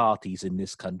political parties in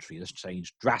this country has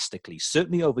changed drastically,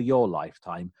 certainly over your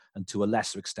lifetime, and to a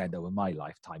lesser extent over my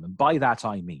lifetime. And by that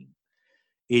I mean,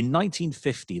 in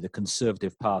 1950, the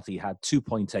Conservative Party had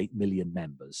 2.8 million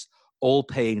members, all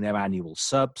paying their annual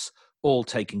subs, all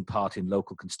taking part in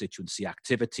local constituency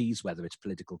activities, whether it's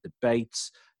political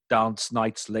debates, dance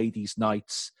nights, ladies'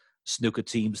 nights, snooker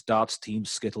teams, darts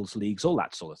teams, skittles leagues, all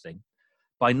that sort of thing.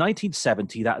 By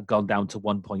 1970, that had gone down to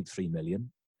 1.3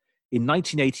 million. In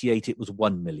 1988, it was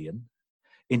 1 million.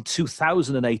 In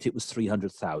 2008, it was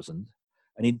 300,000.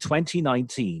 And in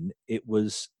 2019, it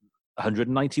was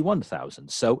 191,000.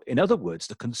 So, in other words,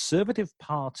 the Conservative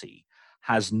Party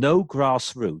has no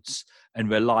grassroots and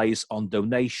relies on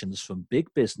donations from big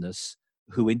business,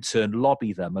 who in turn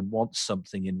lobby them and want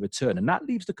something in return. And that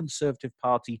leaves the Conservative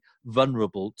Party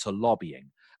vulnerable to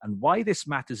lobbying. And why this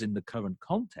matters in the current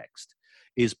context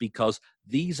is because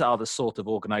these are the sort of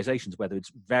organizations, whether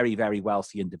it's very, very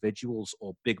wealthy individuals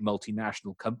or big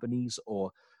multinational companies,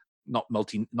 or not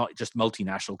just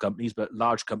multinational companies, but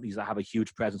large companies that have a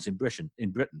huge presence in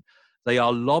Britain. They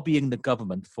are lobbying the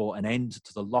government for an end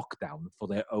to the lockdown for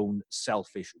their own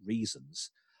selfish reasons.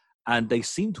 And they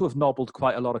seem to have nobbled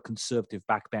quite a lot of Conservative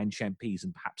backbench MPs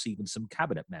and perhaps even some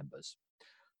cabinet members.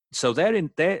 So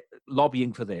they're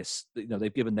lobbying for this. You know,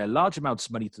 they've given their large amounts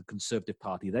of money to the Conservative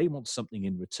Party. They want something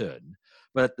in return.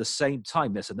 But at the same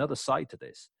time, there's another side to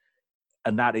this.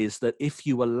 And that is that if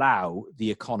you allow the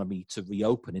economy to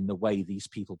reopen in the way these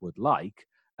people would like,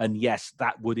 and yes,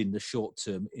 that would in the short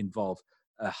term involve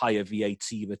a higher VAT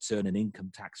return and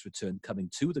income tax return coming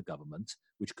to the government,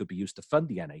 which could be used to fund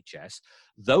the NHS,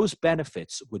 those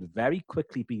benefits would very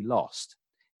quickly be lost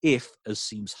if, as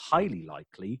seems highly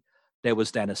likely, there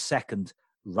was then a second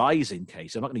rise in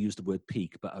cases. I'm not going to use the word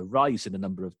peak, but a rise in the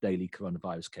number of daily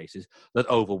coronavirus cases that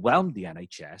overwhelmed the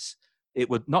NHS. It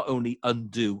would not only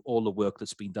undo all the work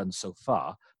that's been done so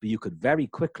far, but you could very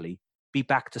quickly be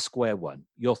back to square one.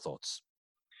 Your thoughts?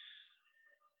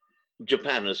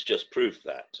 Japan has just proved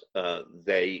that.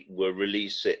 They were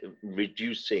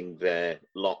reducing their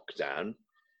lockdown,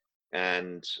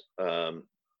 and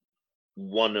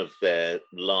one of their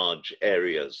large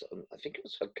areas, I think it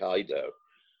was Hokkaido,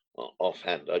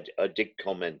 offhand, I did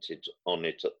comment on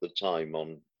it at the time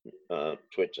on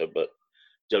Twitter, but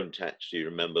don't actually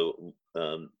remember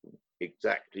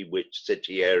exactly which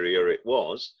city area it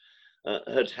was,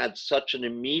 had such an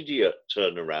immediate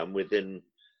turnaround within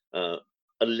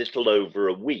a little over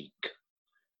a week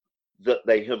that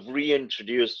they have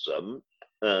reintroduced them,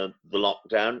 the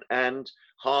lockdown, and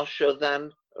harsher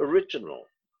than original.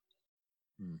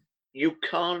 You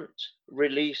can't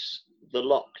release the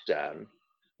lockdown,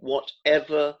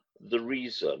 whatever the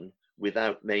reason,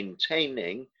 without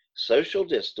maintaining social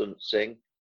distancing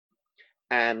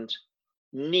and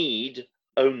need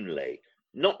only.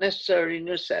 Not necessarily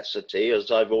necessity,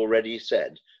 as I've already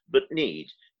said, but need.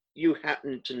 You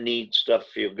happen to need stuff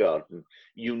for your garden.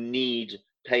 You need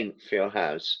paint for your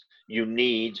house, you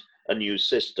need a new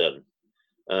cistern,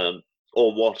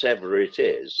 or whatever it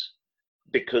is,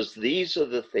 because these are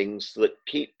the things that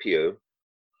keep you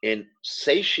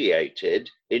satiated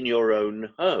in your own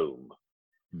home.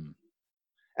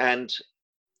 And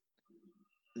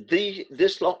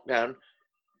this lockdown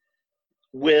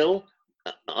will,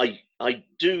 I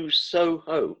do so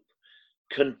hope,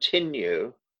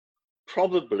 continue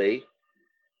probably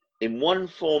in one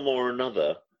form or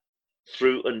another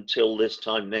through until this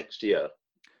time next year.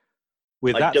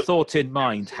 With that thought in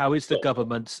mind, how is the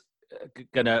government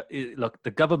going to look?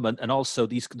 The government and also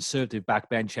these conservative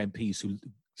backbench MPs who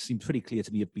seem pretty clear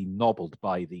to me have been nobbled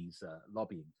by these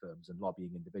lobbying firms and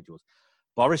lobbying individuals.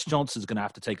 Boris Johnson's going to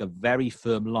have to take a very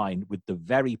firm line with the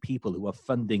very people who are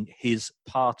funding his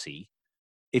party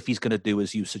if he's going to do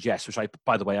as you suggest, which,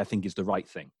 by the way, I think is the right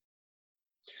thing.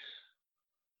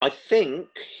 I think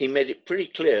he made it pretty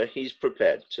clear he's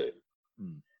prepared to.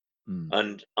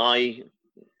 And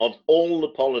of all the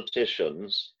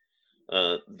politicians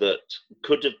that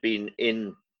could have been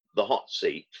in the hot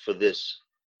seat for this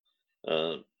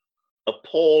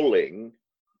appalling,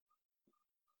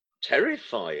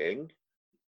 terrifying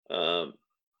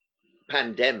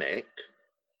pandemic,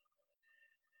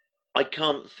 I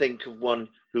can't think of one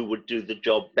who would do the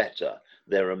job better.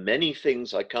 There are many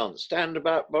things I can't stand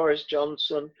about Boris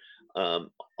Johnson.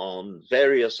 On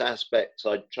various aspects,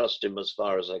 I'd trust him as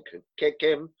far as I could kick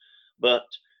him, but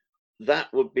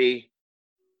that would be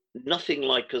nothing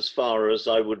like as far as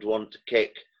I would want to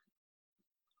kick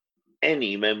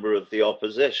any member of the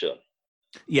opposition.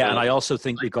 Yeah, and I also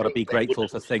think we've got to be grateful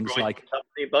for things like the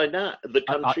country by now.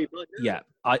 Yeah,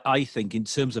 I think in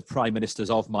terms of prime ministers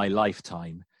of my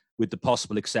lifetime, with the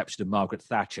possible exception of Margaret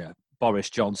Thatcher, Boris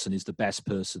Johnson is the best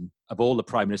person of all the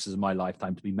prime ministers of my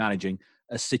lifetime to be managing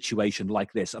a situation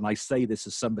like this. And I say this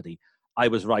as somebody, I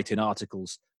was writing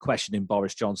articles questioning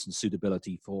Boris Johnson's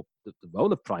suitability for the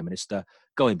role of prime minister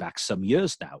going back some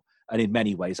years now. And in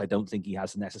many ways, I don't think he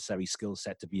has the necessary skill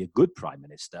set to be a good prime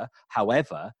minister.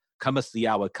 However, cometh the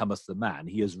hour, cometh the man.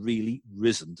 He has really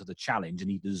risen to the challenge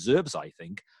and he deserves, I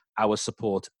think, our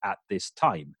support at this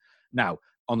time. Now,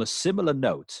 on a similar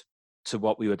note to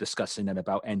what we were discussing then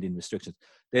about ending restrictions,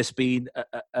 there's been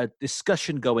a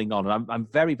discussion going on, and I'm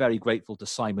very, very grateful to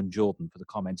Simon Jordan for the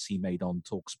comments he made on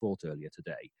TalkSport earlier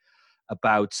today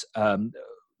about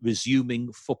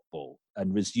resuming football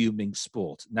and resuming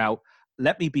sport. Now,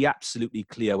 let me be absolutely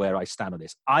clear where I stand on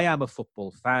this. I am a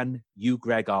football fan. You,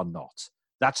 Greg, are not.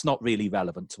 That's not really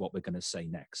relevant to what we're going to say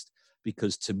next,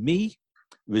 because to me,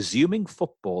 resuming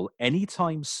football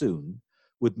anytime soon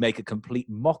would make a complete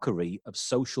mockery of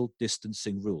social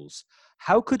distancing rules.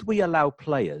 How could we allow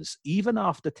players, even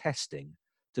after testing,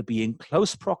 to be in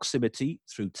close proximity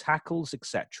through tackles,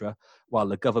 etc., while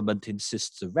the government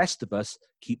insists the rest of us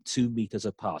keep 2 meters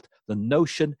apart? The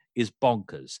notion is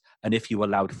bonkers. And if you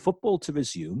allowed football to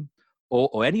resume,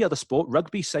 or any other sport,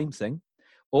 rugby, same thing,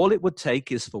 all it would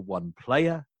take is for one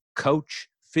player, coach,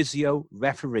 physio,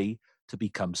 referee to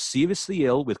become seriously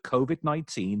ill with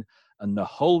COVID-19, and the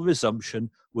whole resumption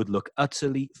would look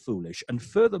utterly foolish. And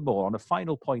furthermore, on a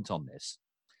final point on this,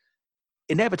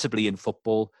 inevitably in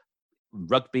football,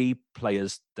 rugby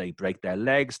players, they break their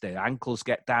legs, their ankles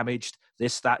get damaged,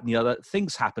 this, that, and the other.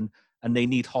 Things happen, and they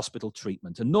need hospital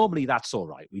treatment. And normally that's all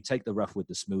right. We take the rough with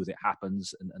the smooth, it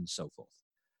happens, and so forth.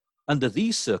 Under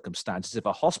these circumstances, if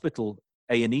a hospital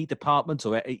A&E department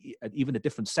or even a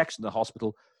different section of the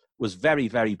hospital was very,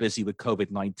 very busy with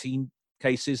COVID-19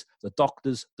 cases, the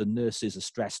doctors, the nurses are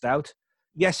stressed out.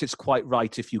 Yes, it's quite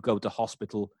right if you go to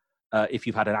hospital, if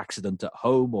you've had an accident at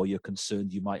home or you're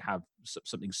concerned you might have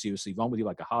something seriously wrong with you,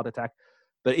 like a heart attack.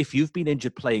 But if you've been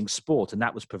injured playing sport and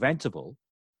that was preventable,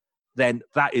 then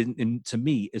that, to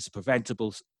me, is a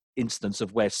preventable instance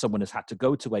of where someone has had to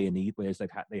go to A&E, whereas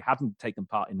they hadn't taken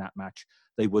part in that match,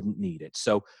 they wouldn't need it.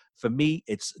 So for me,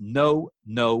 it's no,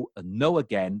 and no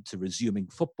again to resuming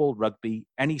football, rugby,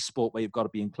 any sport where you've got to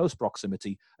be in close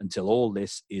proximity until all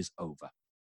this is over.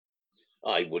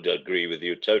 I would agree with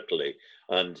you totally.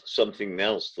 And something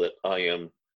else that I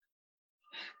am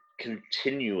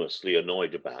continuously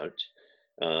annoyed about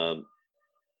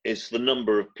is the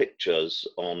number of pictures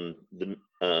on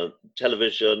the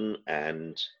television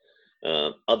and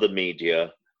other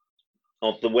media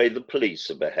of the way the police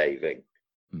are behaving.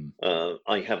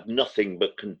 I have nothing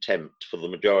but contempt for the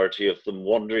majority of them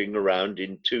wandering around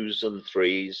in 2s and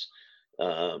 3s,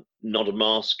 not a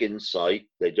mask in sight.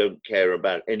 They don't care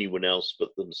about anyone else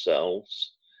but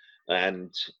themselves,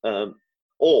 and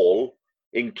all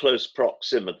in close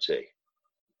proximity.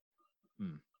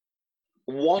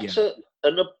 What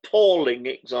an appalling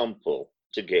example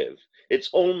to give. It's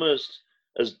almost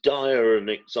as dire an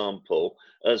example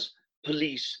as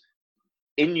police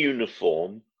in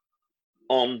uniform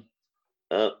on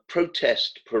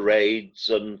protest parades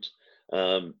and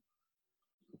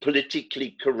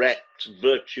politically correct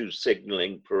virtue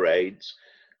signaling parades,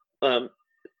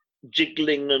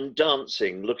 jiggling and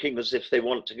dancing, looking as if they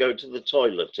want to go to the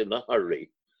toilet in a hurry.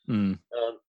 Mm.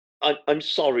 I'm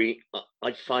sorry,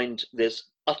 I find this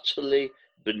utterly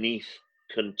beneath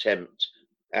contempt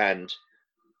and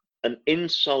an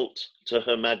insult to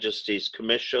Her Majesty's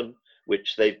Commission,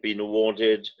 which they've been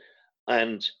awarded,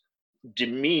 and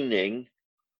demeaning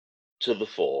to the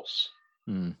force.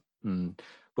 Mm. Mm.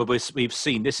 But we've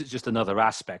seen, this is just another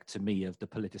aspect to me of the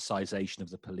politicisation of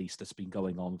the police that's been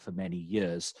going on for many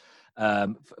years.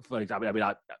 For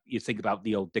example, you think about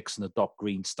the old Dixon and Dock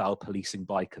Green style policing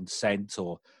by consent,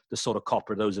 or the sort of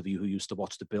copper, those of you who used to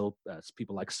watch the bill,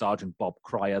 people like Sergeant Bob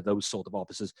Cryer, those sort of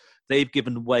officers, they've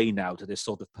given way now to this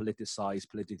sort of politicised,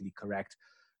 politically correct,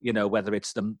 whether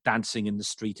it's them dancing in the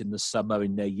street in the summer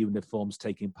in their uniforms,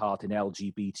 taking part in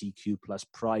LGBTQ plus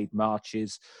pride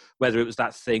marches, whether it was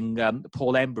that thing,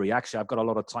 Paul Embry. Actually, I've got a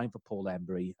lot of time for Paul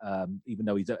Embry, even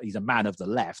though he's a man of the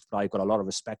left, but I've got a lot of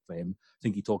respect for him. I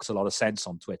think he talks a lot of sense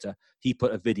on Twitter. He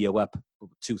put a video up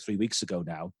 2-3 weeks ago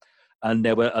now, and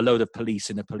there were a load of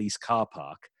police in a police car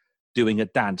park doing a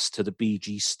dance to the Bee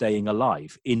Gees Staying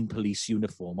Alive in police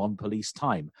uniform on police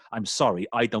time. I'm sorry,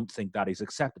 I don't think that is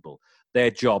acceptable. Their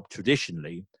job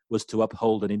traditionally was to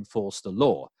uphold and enforce the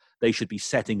law. They should be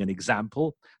setting an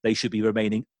example. They should be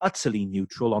remaining utterly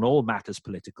neutral on all matters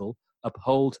political,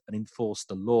 uphold and enforce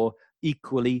the law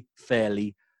equally,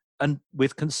 fairly, and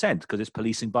with consent, because it's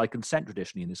policing by consent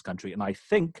traditionally in this country. And I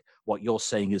think what you're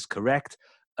saying is correct.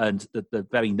 And the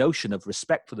very notion of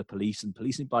respect for the police and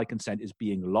policing by consent is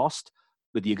being lost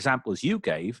with the examples you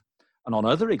gave, and on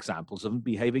other examples of them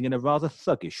behaving in a rather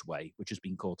thuggish way, which has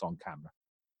been caught on camera.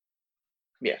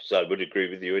 Yes, I would agree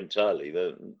with you entirely.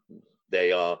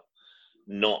 They are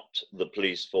not the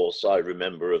police force I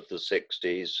remember of the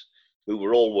 60s, who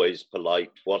were always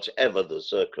polite, whatever the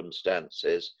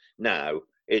circumstances. Now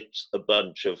it's a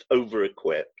bunch of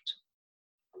over-equipped,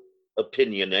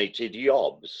 opinionated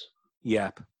yobs.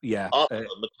 Yeah. Half of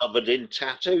them are covered in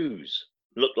tattoos,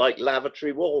 look like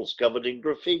lavatory walls covered in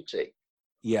graffiti.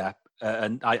 Yeah,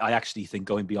 and I actually think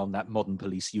going beyond that, modern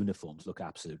police uniforms look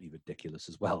absolutely ridiculous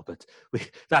as well. But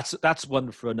that's one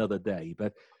for another day.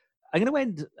 But I'm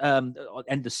going to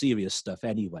end the serious stuff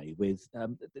anyway with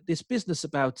this business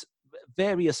about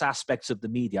various aspects of the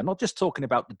media. I'm not just talking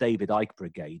about the David Icke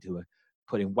Brigade, who are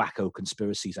putting wacko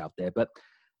conspiracies out there, but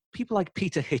people like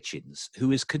Peter Hitchens,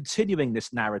 who is continuing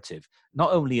this narrative,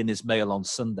 not only in his Mail on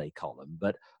Sunday column,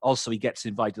 but also he gets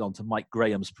invited onto Mike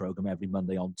Graham's program every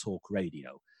Monday on Talk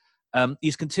Radio.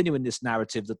 He's continuing this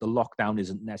narrative that the lockdown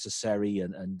isn't necessary,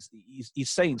 and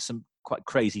he's saying some quite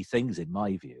crazy things in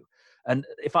my view. And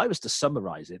if I was to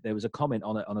summarize it, there was a comment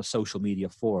on a social media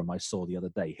forum I saw the other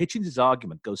day. Hitchens'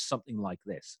 argument goes something like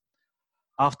this.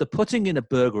 After putting in a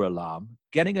burglar alarm,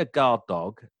 getting a guard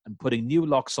dog, and putting new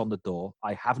locks on the door,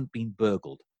 I haven't been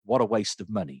burgled. What a waste of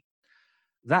money.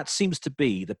 That seems to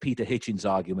be the Peter Hitchens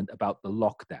argument about the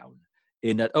lockdown.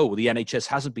 In that, the NHS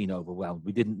hasn't been overwhelmed.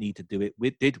 We didn't need to do it,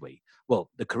 did we?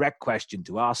 Well, the correct question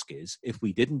to ask is, if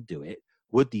we didn't do it,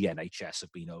 would the NHS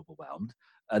have been overwhelmed?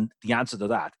 And the answer to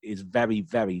that is very,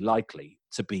 very likely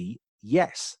to be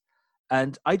yes.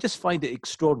 And I just find it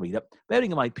extraordinary that,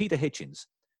 bearing in mind, Peter Hitchens,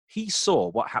 he saw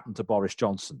what happened to Boris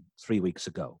Johnson 3 weeks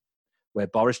ago, where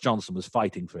Boris Johnson was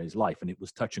fighting for his life, and it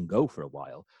was touch and go for a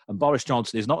while. And Boris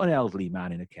Johnson is not an elderly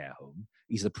man in a care home.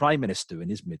 He's the Prime Minister in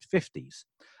his mid-50s.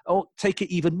 Oh, take it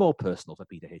even more personal for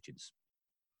Peter Hitchens.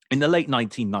 In the late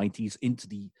 1990s, into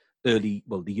the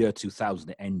year 2000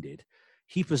 it ended,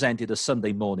 he presented a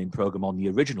Sunday morning program on the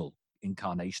original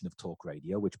incarnation of Talk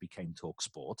Radio, which became Talk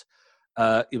Sport.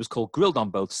 It was called Grilled on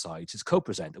Both Sides. His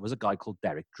co-presenter was a guy called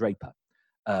Derek Draper,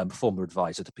 former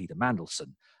advisor to Peter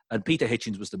Mandelson. And Peter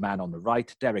Hitchens was the man on the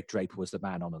right. Derek Draper was the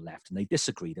man on the left. And they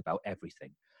disagreed about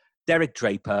everything. Derek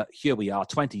Draper, here we are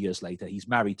 20 years later. He's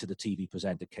married to the TV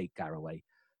presenter Kate Garraway.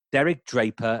 Derek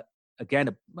Draper, again,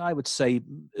 I would say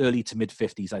early to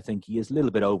mid-50s, I think he is a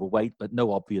little bit overweight, but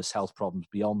no obvious health problems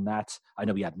beyond that. I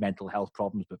know he had mental health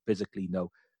problems, but physically,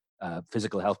 no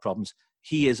physical health problems.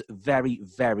 He is very,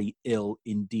 very ill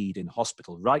indeed in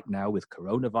hospital right now with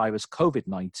coronavirus,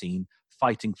 COVID-19,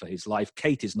 fighting for his life.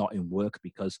 Kate is not in work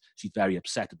because she's very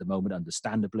upset at the moment,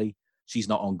 understandably. She's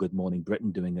not on Good Morning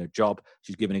Britain doing her job.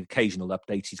 She's giving occasional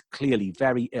updates. He's clearly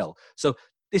very ill. So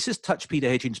this has touched Peter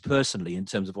Hitchens personally in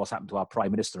terms of what's happened to our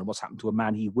Prime Minister and what's happened to a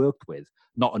man he worked with,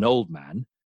 not an old man,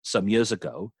 some years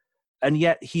ago. And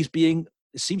yet he's being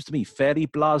seems to me, fairly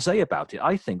blasé about it.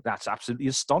 I think that's absolutely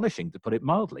astonishing, to put it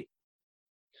mildly.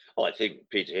 Oh, I think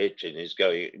Peter Hitchin is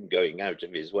going out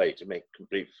of his way to make a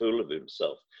complete fool of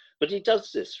himself. But he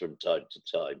does this from time to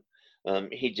time.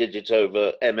 He did it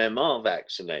over MMR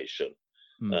vaccination.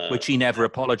 Which he never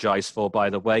apologised for,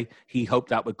 by the way. He hoped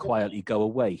that would quietly go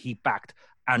away. He backed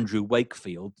Andrew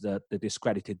Wakefield, the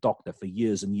discredited doctor, for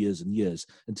years and years and years,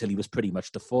 until he was pretty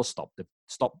much forced to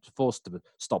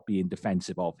stop being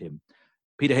defensive of him.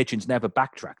 Peter Hitchens never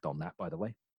backtracked on that, by the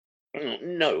way.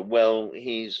 No, well,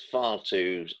 he's far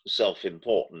too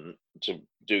self-important to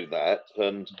do that.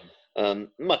 And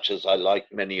much as I like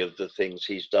many of the things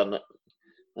he's done,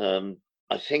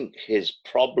 I think his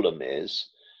problem is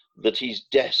that he's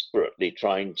desperately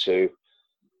trying to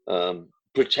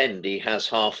pretend he has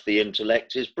half the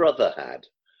intellect his brother had.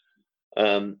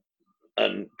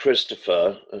 And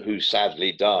Christopher, who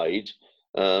sadly died,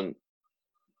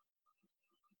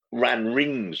 ran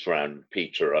rings round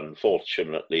Peter,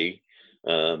 unfortunately.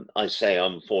 I say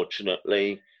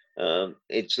unfortunately,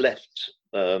 it's left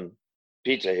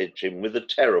Peter Hitchin with a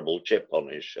terrible chip on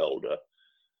his shoulder.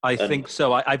 I think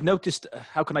so. I've noticed,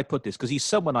 how can I put this? Because he's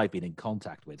someone I've been in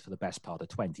contact with for the best part of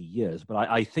 20 years. But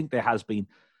I think there has been,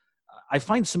 I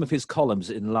find some of his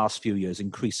columns in the last few years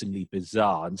increasingly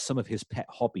bizarre, and some of his pet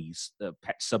hobbies,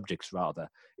 pet subjects rather,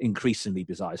 increasingly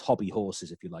bizarre. His hobby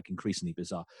horses, if you like, increasingly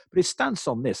bizarre. But his stance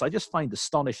on this, I just find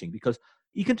astonishing, because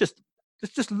you can just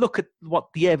look at what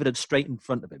the evidence straight in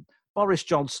front of him. Boris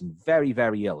Johnson, very,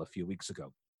 very ill a few weeks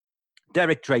ago.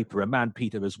 Derek Draper, a man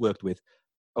Peter has worked with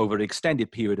over an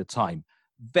extended period of time,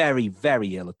 very,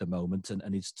 very ill at the moment,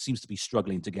 and he seems to be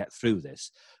struggling to get through this.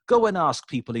 Go and ask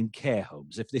people in care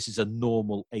homes if this is a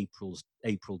normal April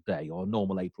day or a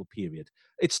normal April period.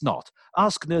 It's not.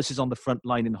 Ask nurses on the front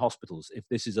line in hospitals if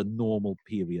this is a normal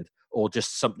period or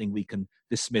just something we can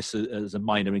dismiss as a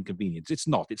minor inconvenience. It's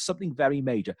not. It's something very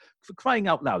major. For crying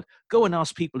out loud, go and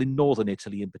ask people in northern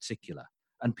Italy in particular,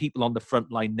 and people on the front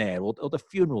line there, or the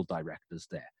funeral directors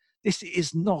there. This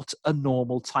is not a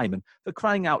normal time. And for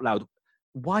crying out loud,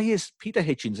 why is Peter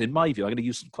Hitchens, in my view, I'm going to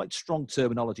use some quite strong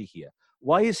terminology here,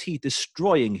 why is he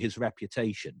destroying his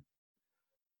reputation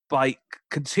by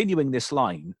continuing this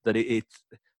line that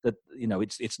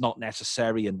it's not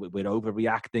necessary, and we're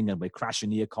overreacting, and we're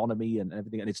crashing the economy and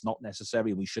everything, and it's not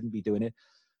necessary and we shouldn't be doing it,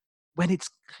 when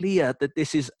it's clear that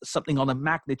this is something on a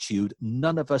magnitude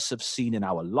none of us have seen in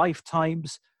our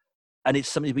lifetimes, and it's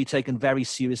something to be taken very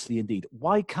seriously indeed?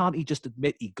 Why can't he just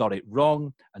admit he got it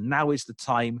wrong, and now is the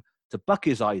time to buck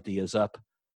his ideas up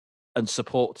and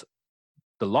support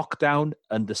the lockdown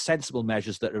and the sensible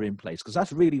measures that are in place? Because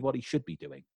that's really what he should be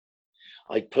doing.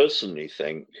 I personally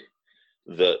think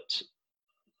that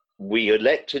we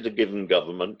elected a given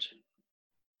government,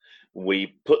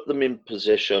 we put them in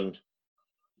position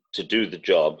to do the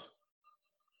job,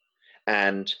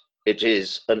 and it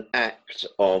is an act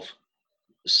of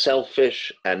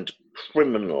selfish and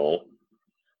criminal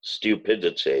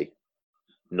stupidity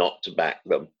not to back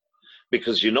them,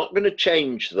 because you're not going to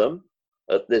change them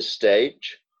at this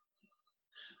stage.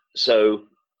 So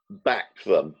back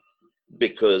them,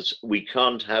 because we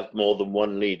can't have more than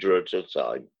one leader at a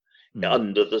time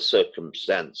under the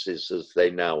circumstances as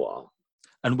they now are.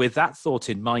 And with that thought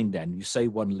in mind, then, you say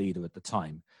one leader at the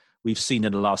time. We've seen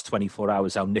in the last 24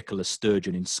 hours how Nicola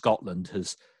Sturgeon in Scotland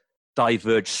has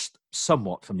diverged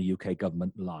somewhat from the UK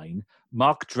government line.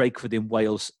 Mark Drakeford in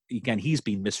Wales, again, he's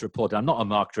been misreported. I'm not a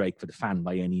Mark Drakeford fan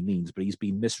by any means, but he's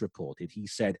been misreported. He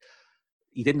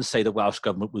didn't say the Welsh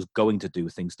government was going to do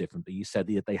things differently. He said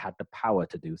that they had the power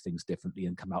to do things differently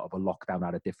and come out of a lockdown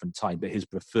at a different time. But his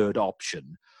preferred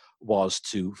option was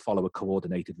to follow a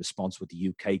coordinated response with the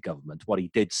UK government. What he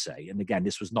did say, and again,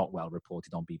 this was not well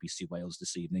reported on BBC Wales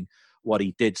this evening, what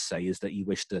he did say is that he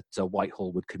wished that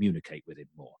Whitehall would communicate with him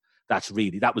more. That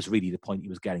was really the point he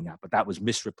was getting at, but that was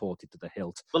misreported to the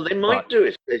hilt. Well, they might do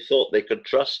if they thought they could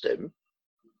trust him.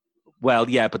 Well,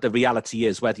 yeah, but the reality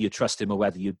is, whether you trust him or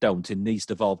whether you don't, in these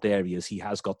devolved areas, he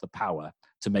has got the power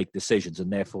to make decisions,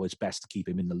 and therefore it's best to keep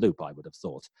him in the loop, I would have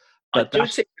thought. But I do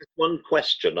think there's one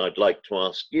question I'd like to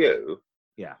ask you.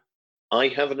 Yeah. I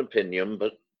have an opinion,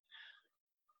 but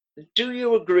do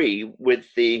you agree with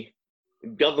the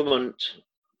government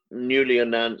newly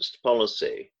announced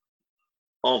policy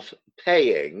of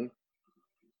paying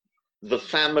the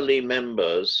family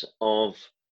members of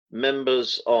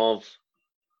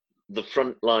the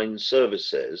frontline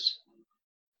services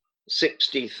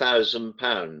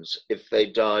 £60,000 if they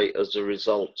die as a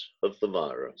result of the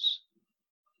virus?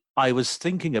 I was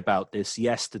thinking about this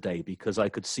yesterday because I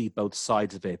could see both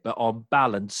sides of it, but on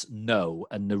balance, no.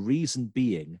 And the reason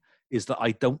being is that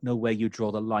I don't know where you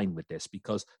draw the line with this,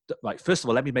 because, right, first of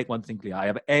all, let me make one thing clear. I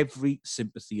have every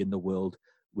sympathy in the world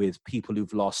with people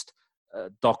who've lost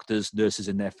doctors, nurses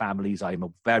in their families. I'm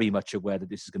very much aware that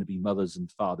this is going to be mothers and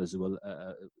fathers who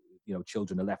are,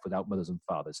 children are left without mothers and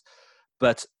fathers.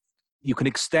 But you can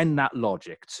extend that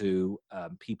logic to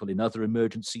people in other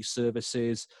emergency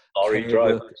services,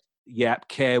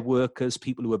 care workers,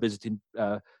 people who are visiting,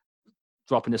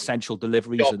 dropping essential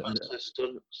deliveries, job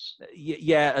assistants.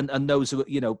 And those who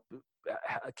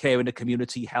care in the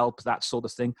community, help, that sort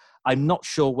of thing. I'm not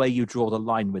sure where you draw the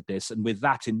line with this, and with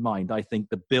that in mind, I think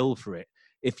the bill for it,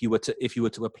 if you were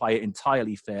to apply it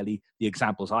entirely fairly, the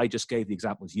examples I just gave, the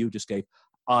examples you just gave,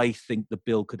 I think the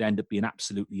bill could end up being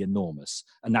absolutely enormous.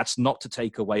 And that's not to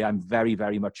take away, I'm very,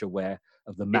 very much aware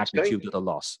of the magnitude of the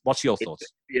loss. What's your thoughts?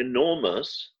 It's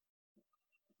enormous,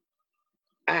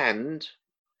 and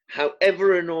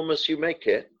however enormous you make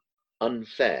it,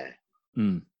 unfair.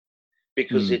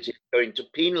 Because it is going to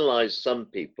penalize some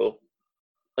people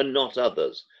and not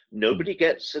others. Nobody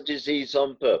gets the disease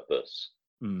on purpose.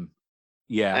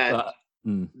 Yeah.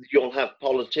 You'll have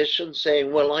politicians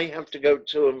saying, well, I have to go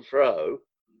to and fro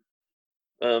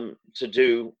to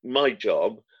do my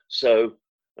job. So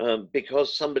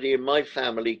because somebody in my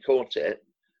family caught it,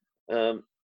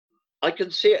 I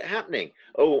can see it happening.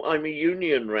 Oh, I'm a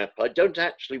union rep. I don't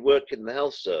actually work in the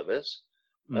health service,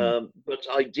 but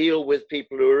I deal with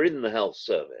people who are in the health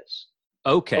service.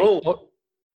 Okay. Oh,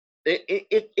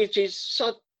 it is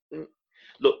such...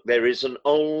 Look, there is an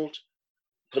old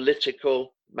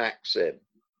political maxim.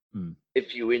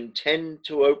 If you intend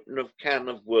to open a can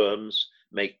of worms,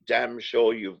 make damn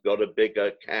sure you've got a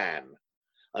bigger can.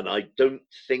 And I don't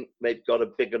think they've got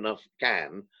a big enough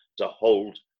can to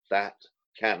hold that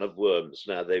can of worms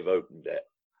now they've opened it.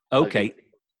 Okay.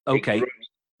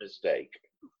 Mistake.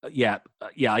 Yeah,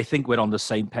 I think we're on the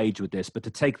same page with this. But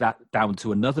to take that down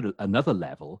to another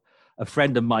level, a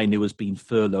friend of mine who has been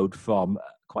furloughed from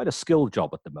quite a skilled job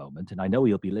at the moment, and I know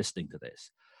he'll be listening to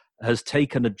this, has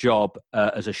taken a job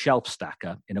as a shelf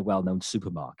stacker in a well-known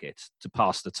supermarket to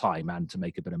pass the time and to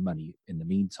make a bit of money in the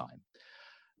meantime.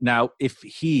 Now, if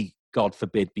he, God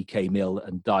forbid, became ill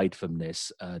and died from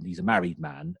this, and he's a married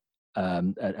man,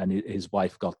 and his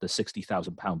wife got the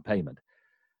 £60,000 payment.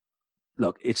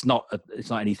 Look, it's not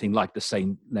anything like the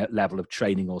same level of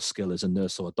training or skill as a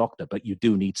nurse or a doctor, but you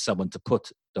do need someone to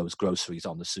put those groceries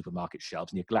on the supermarket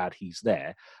shelves, and you're glad he's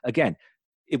there. Again,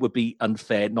 it would be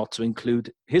unfair not to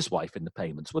include his wife in the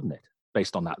payments, wouldn't it?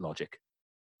 Based on that logic.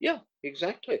 Yeah,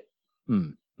 exactly.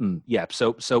 Yeah,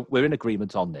 so we're in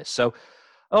agreement on this. So,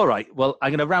 all right, well, I'm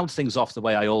going to round things off the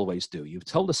way I always do. You've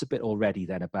told us a bit already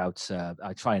then about,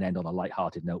 I try and end on a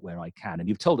light-hearted note where I can, and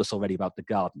you've told us already about the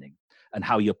gardening and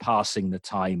how you're passing the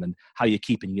time and how you're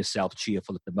keeping yourself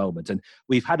cheerful at the moment. And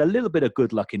we've had a little bit of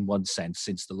good luck in one sense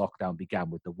since the lockdown began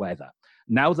with the weather.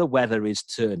 Now the weather is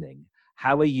turning.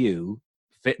 How are you,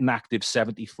 fit and active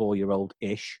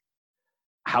 74-year-old-ish,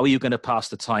 how are you going to pass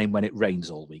the time when it rains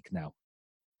all week now?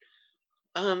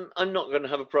 I'm not going to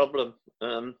have a problem.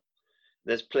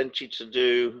 There's plenty to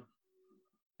do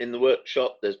in the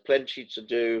workshop. There's plenty to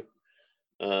do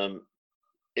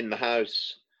in the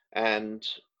house. And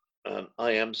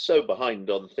I am so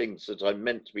behind on things that I'm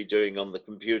meant to be doing on the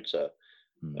computer.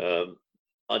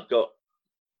 I've got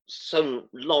so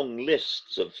long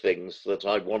lists of things that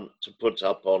I want to put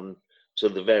up on to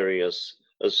the various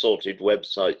assorted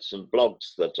websites and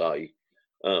blogs that I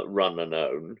run and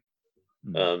own.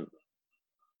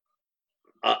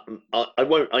 I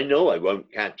won't. I know I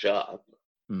won't catch up.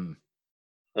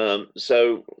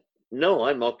 So no,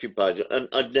 I'm occupied, and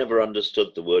I've never understood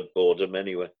the word boredom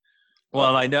anyway.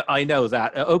 Well, I know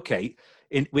that. Okay,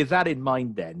 with that in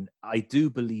mind, then I do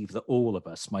believe that all of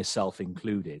us, myself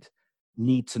included,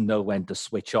 need to know when to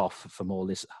switch off from all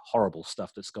this horrible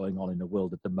stuff that's going on in the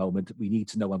world at the moment. We need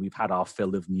to know when we've had our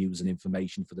fill of news and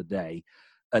information for the day,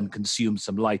 and consume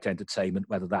some light entertainment,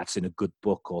 whether that's in a good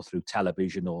book or through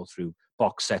television or through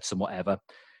box sets and whatever.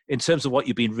 In terms of what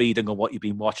you've been reading or what you've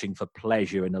been watching for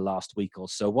pleasure in the last week or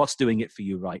so, what's doing it for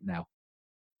you right now?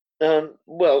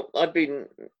 Well, I've been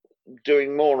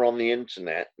doing more on the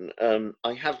internet.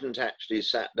 I haven't actually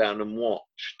sat down and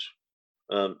watched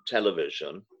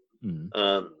television.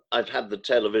 I've had the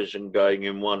television going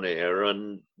in one ear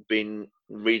and been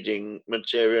reading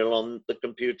material on the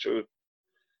computer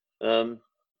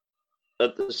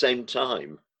at the same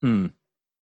time,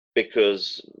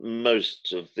 because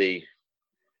most of the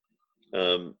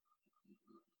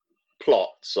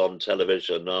plots on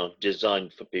television are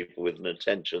designed for people with an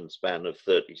attention span of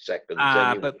 30 seconds.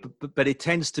 Anyway. But it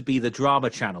tends to be the drama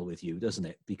channel with you, doesn't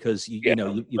it? Because you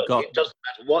know you've got. It doesn't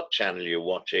matter what channel you're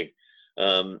watching.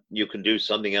 you can do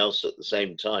something else at the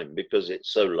same time because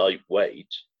it's so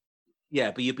lightweight.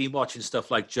 Yeah, but you've been watching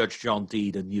stuff like Judge John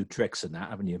Deed and New Tricks and that,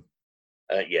 haven't you?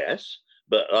 Yes,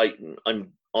 but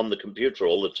I'm on the computer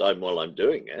all the time while I'm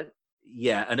doing it.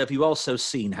 Yeah, and have you also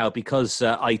seen how, because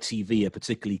ITV are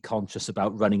particularly conscious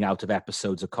about running out of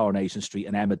episodes of Coronation Street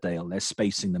and Emmerdale, they're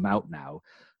spacing them out now,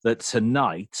 that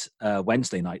tonight,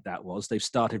 Wednesday night that was, they've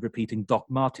started repeating Doc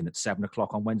Martin at 7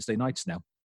 o'clock on Wednesday nights now.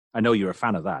 I know you're a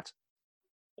fan of that.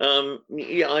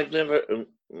 Yeah, I've never...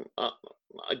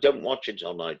 I don't watch it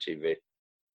on ITV.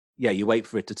 Yeah, you wait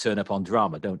for it to turn up on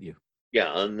Drama, don't you?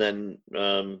 Yeah, and then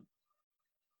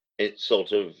it's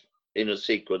sort of in a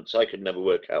sequence. I could never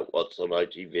work out what's on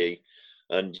ITV,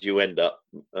 and you end up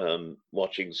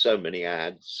watching so many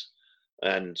ads,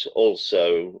 and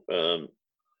also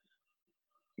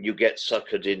you get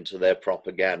suckered into their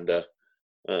propaganda,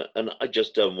 and I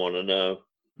just don't want to know.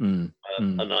 And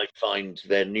I find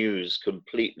their news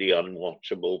completely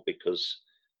unwatchable because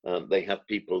they have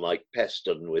people like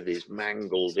Peston with his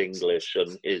mangled English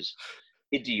and his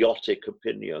idiotic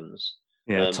opinions.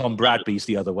 Yeah, Tom Bradby's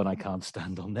the other one I can't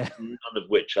stand on there. None of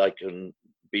which I can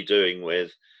be doing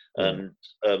with. And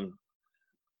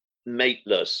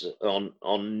Mateless on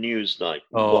Newsnight.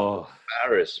 Oh, what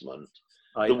embarrassment.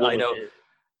 I know.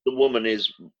 The woman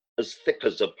is as thick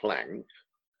as a plank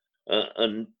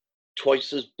and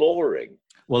twice as boring.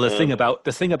 Well, the thing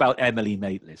about Emily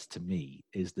Maitlis to me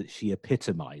is that she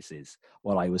epitomizes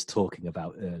what I was talking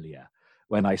about earlier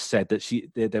when I said that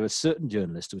there are certain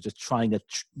journalists who are just trying to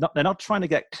they're not trying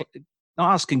to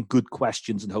not asking good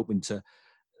questions and hoping to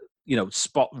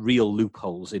spot real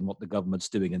loopholes in what the government's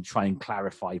doing and try and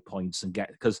clarify points and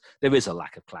because there is a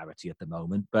lack of clarity at the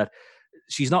moment. But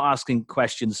she's not asking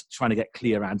questions trying to get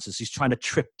clear answers. She's trying to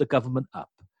trip the government up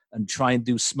and try and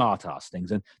do smart-ass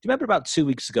things. And do you remember about 2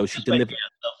 weeks ago she delivered...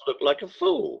 herself look like a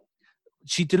fool.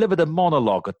 She delivered a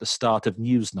monologue at the start of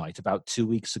Newsnight about 2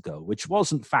 weeks ago, which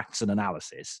wasn't facts and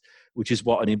analysis, which is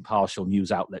what an impartial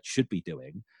news outlet should be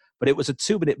doing. But it was a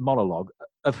 2-minute monologue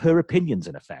of her opinions,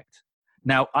 in effect.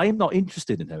 Now, I am not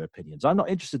interested in her opinions. I'm not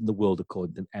interested in the world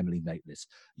according to Emily Maitlis.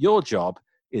 Your job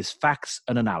is facts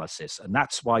and analysis, and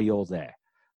that's why you're there.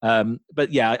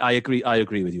 But yeah, I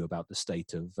agree with you about the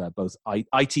state of both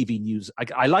ITV News.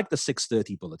 I like the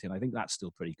 6:30 bulletin. I think that's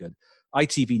still pretty good.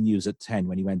 ITV News at 10,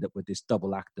 when you end up with this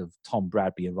double act of Tom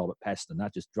Bradby and Robert Peston,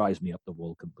 that just drives me up the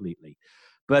wall completely.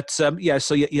 But so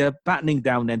you're battening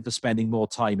down then for spending more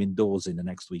time indoors in the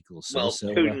next week or so. Well,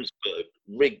 Koonsberg,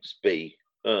 Rigsby,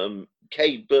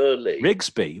 Kay Burley.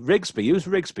 Rigsby? Who's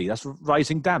Rigsby? That's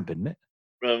Rising Damp, isn't it?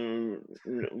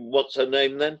 What's her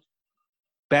name then?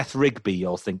 Beth Rigby,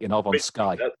 you're thinking of on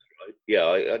Sky. That's right.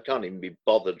 Yeah, I can't even be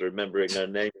bothered remembering her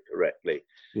name correctly.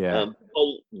 Yeah.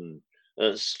 Bolton,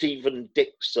 Stephen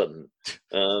Dixon,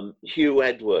 Hugh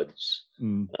Edwards.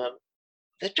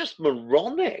 They're just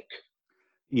moronic.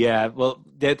 Yeah, well,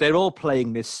 they're all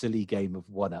playing this silly game of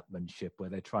one-upmanship where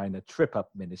they're trying to trip up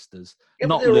ministers,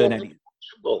 not learn any.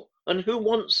 And who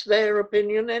wants their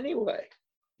opinion anyway?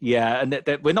 Yeah, and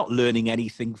we're not learning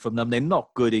anything from them. They're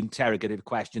not good interrogative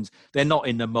questions. They're not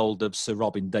in the mould of Sir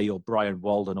Robin Day or Brian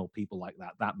Walden or people like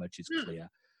that. That much is clear.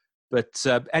 But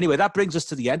anyway, that brings us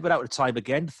to the end. We're out of time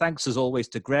again. Thanks as always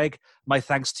to Greg. My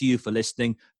thanks to you for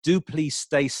listening. Do please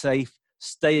stay safe,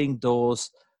 stay indoors.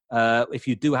 If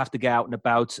you do have to get out and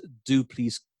about, do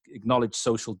please acknowledge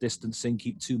social distancing.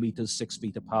 Keep 2 meters, 6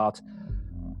 feet apart.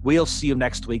 We'll see you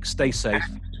next week. Stay safe.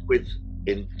 Act with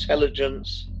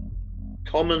intelligence,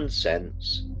 common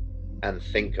sense, and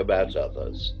think about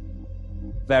others.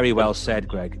 Very well said,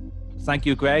 Greg. Thank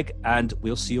you, Greg, and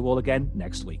we'll see you all again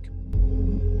next week.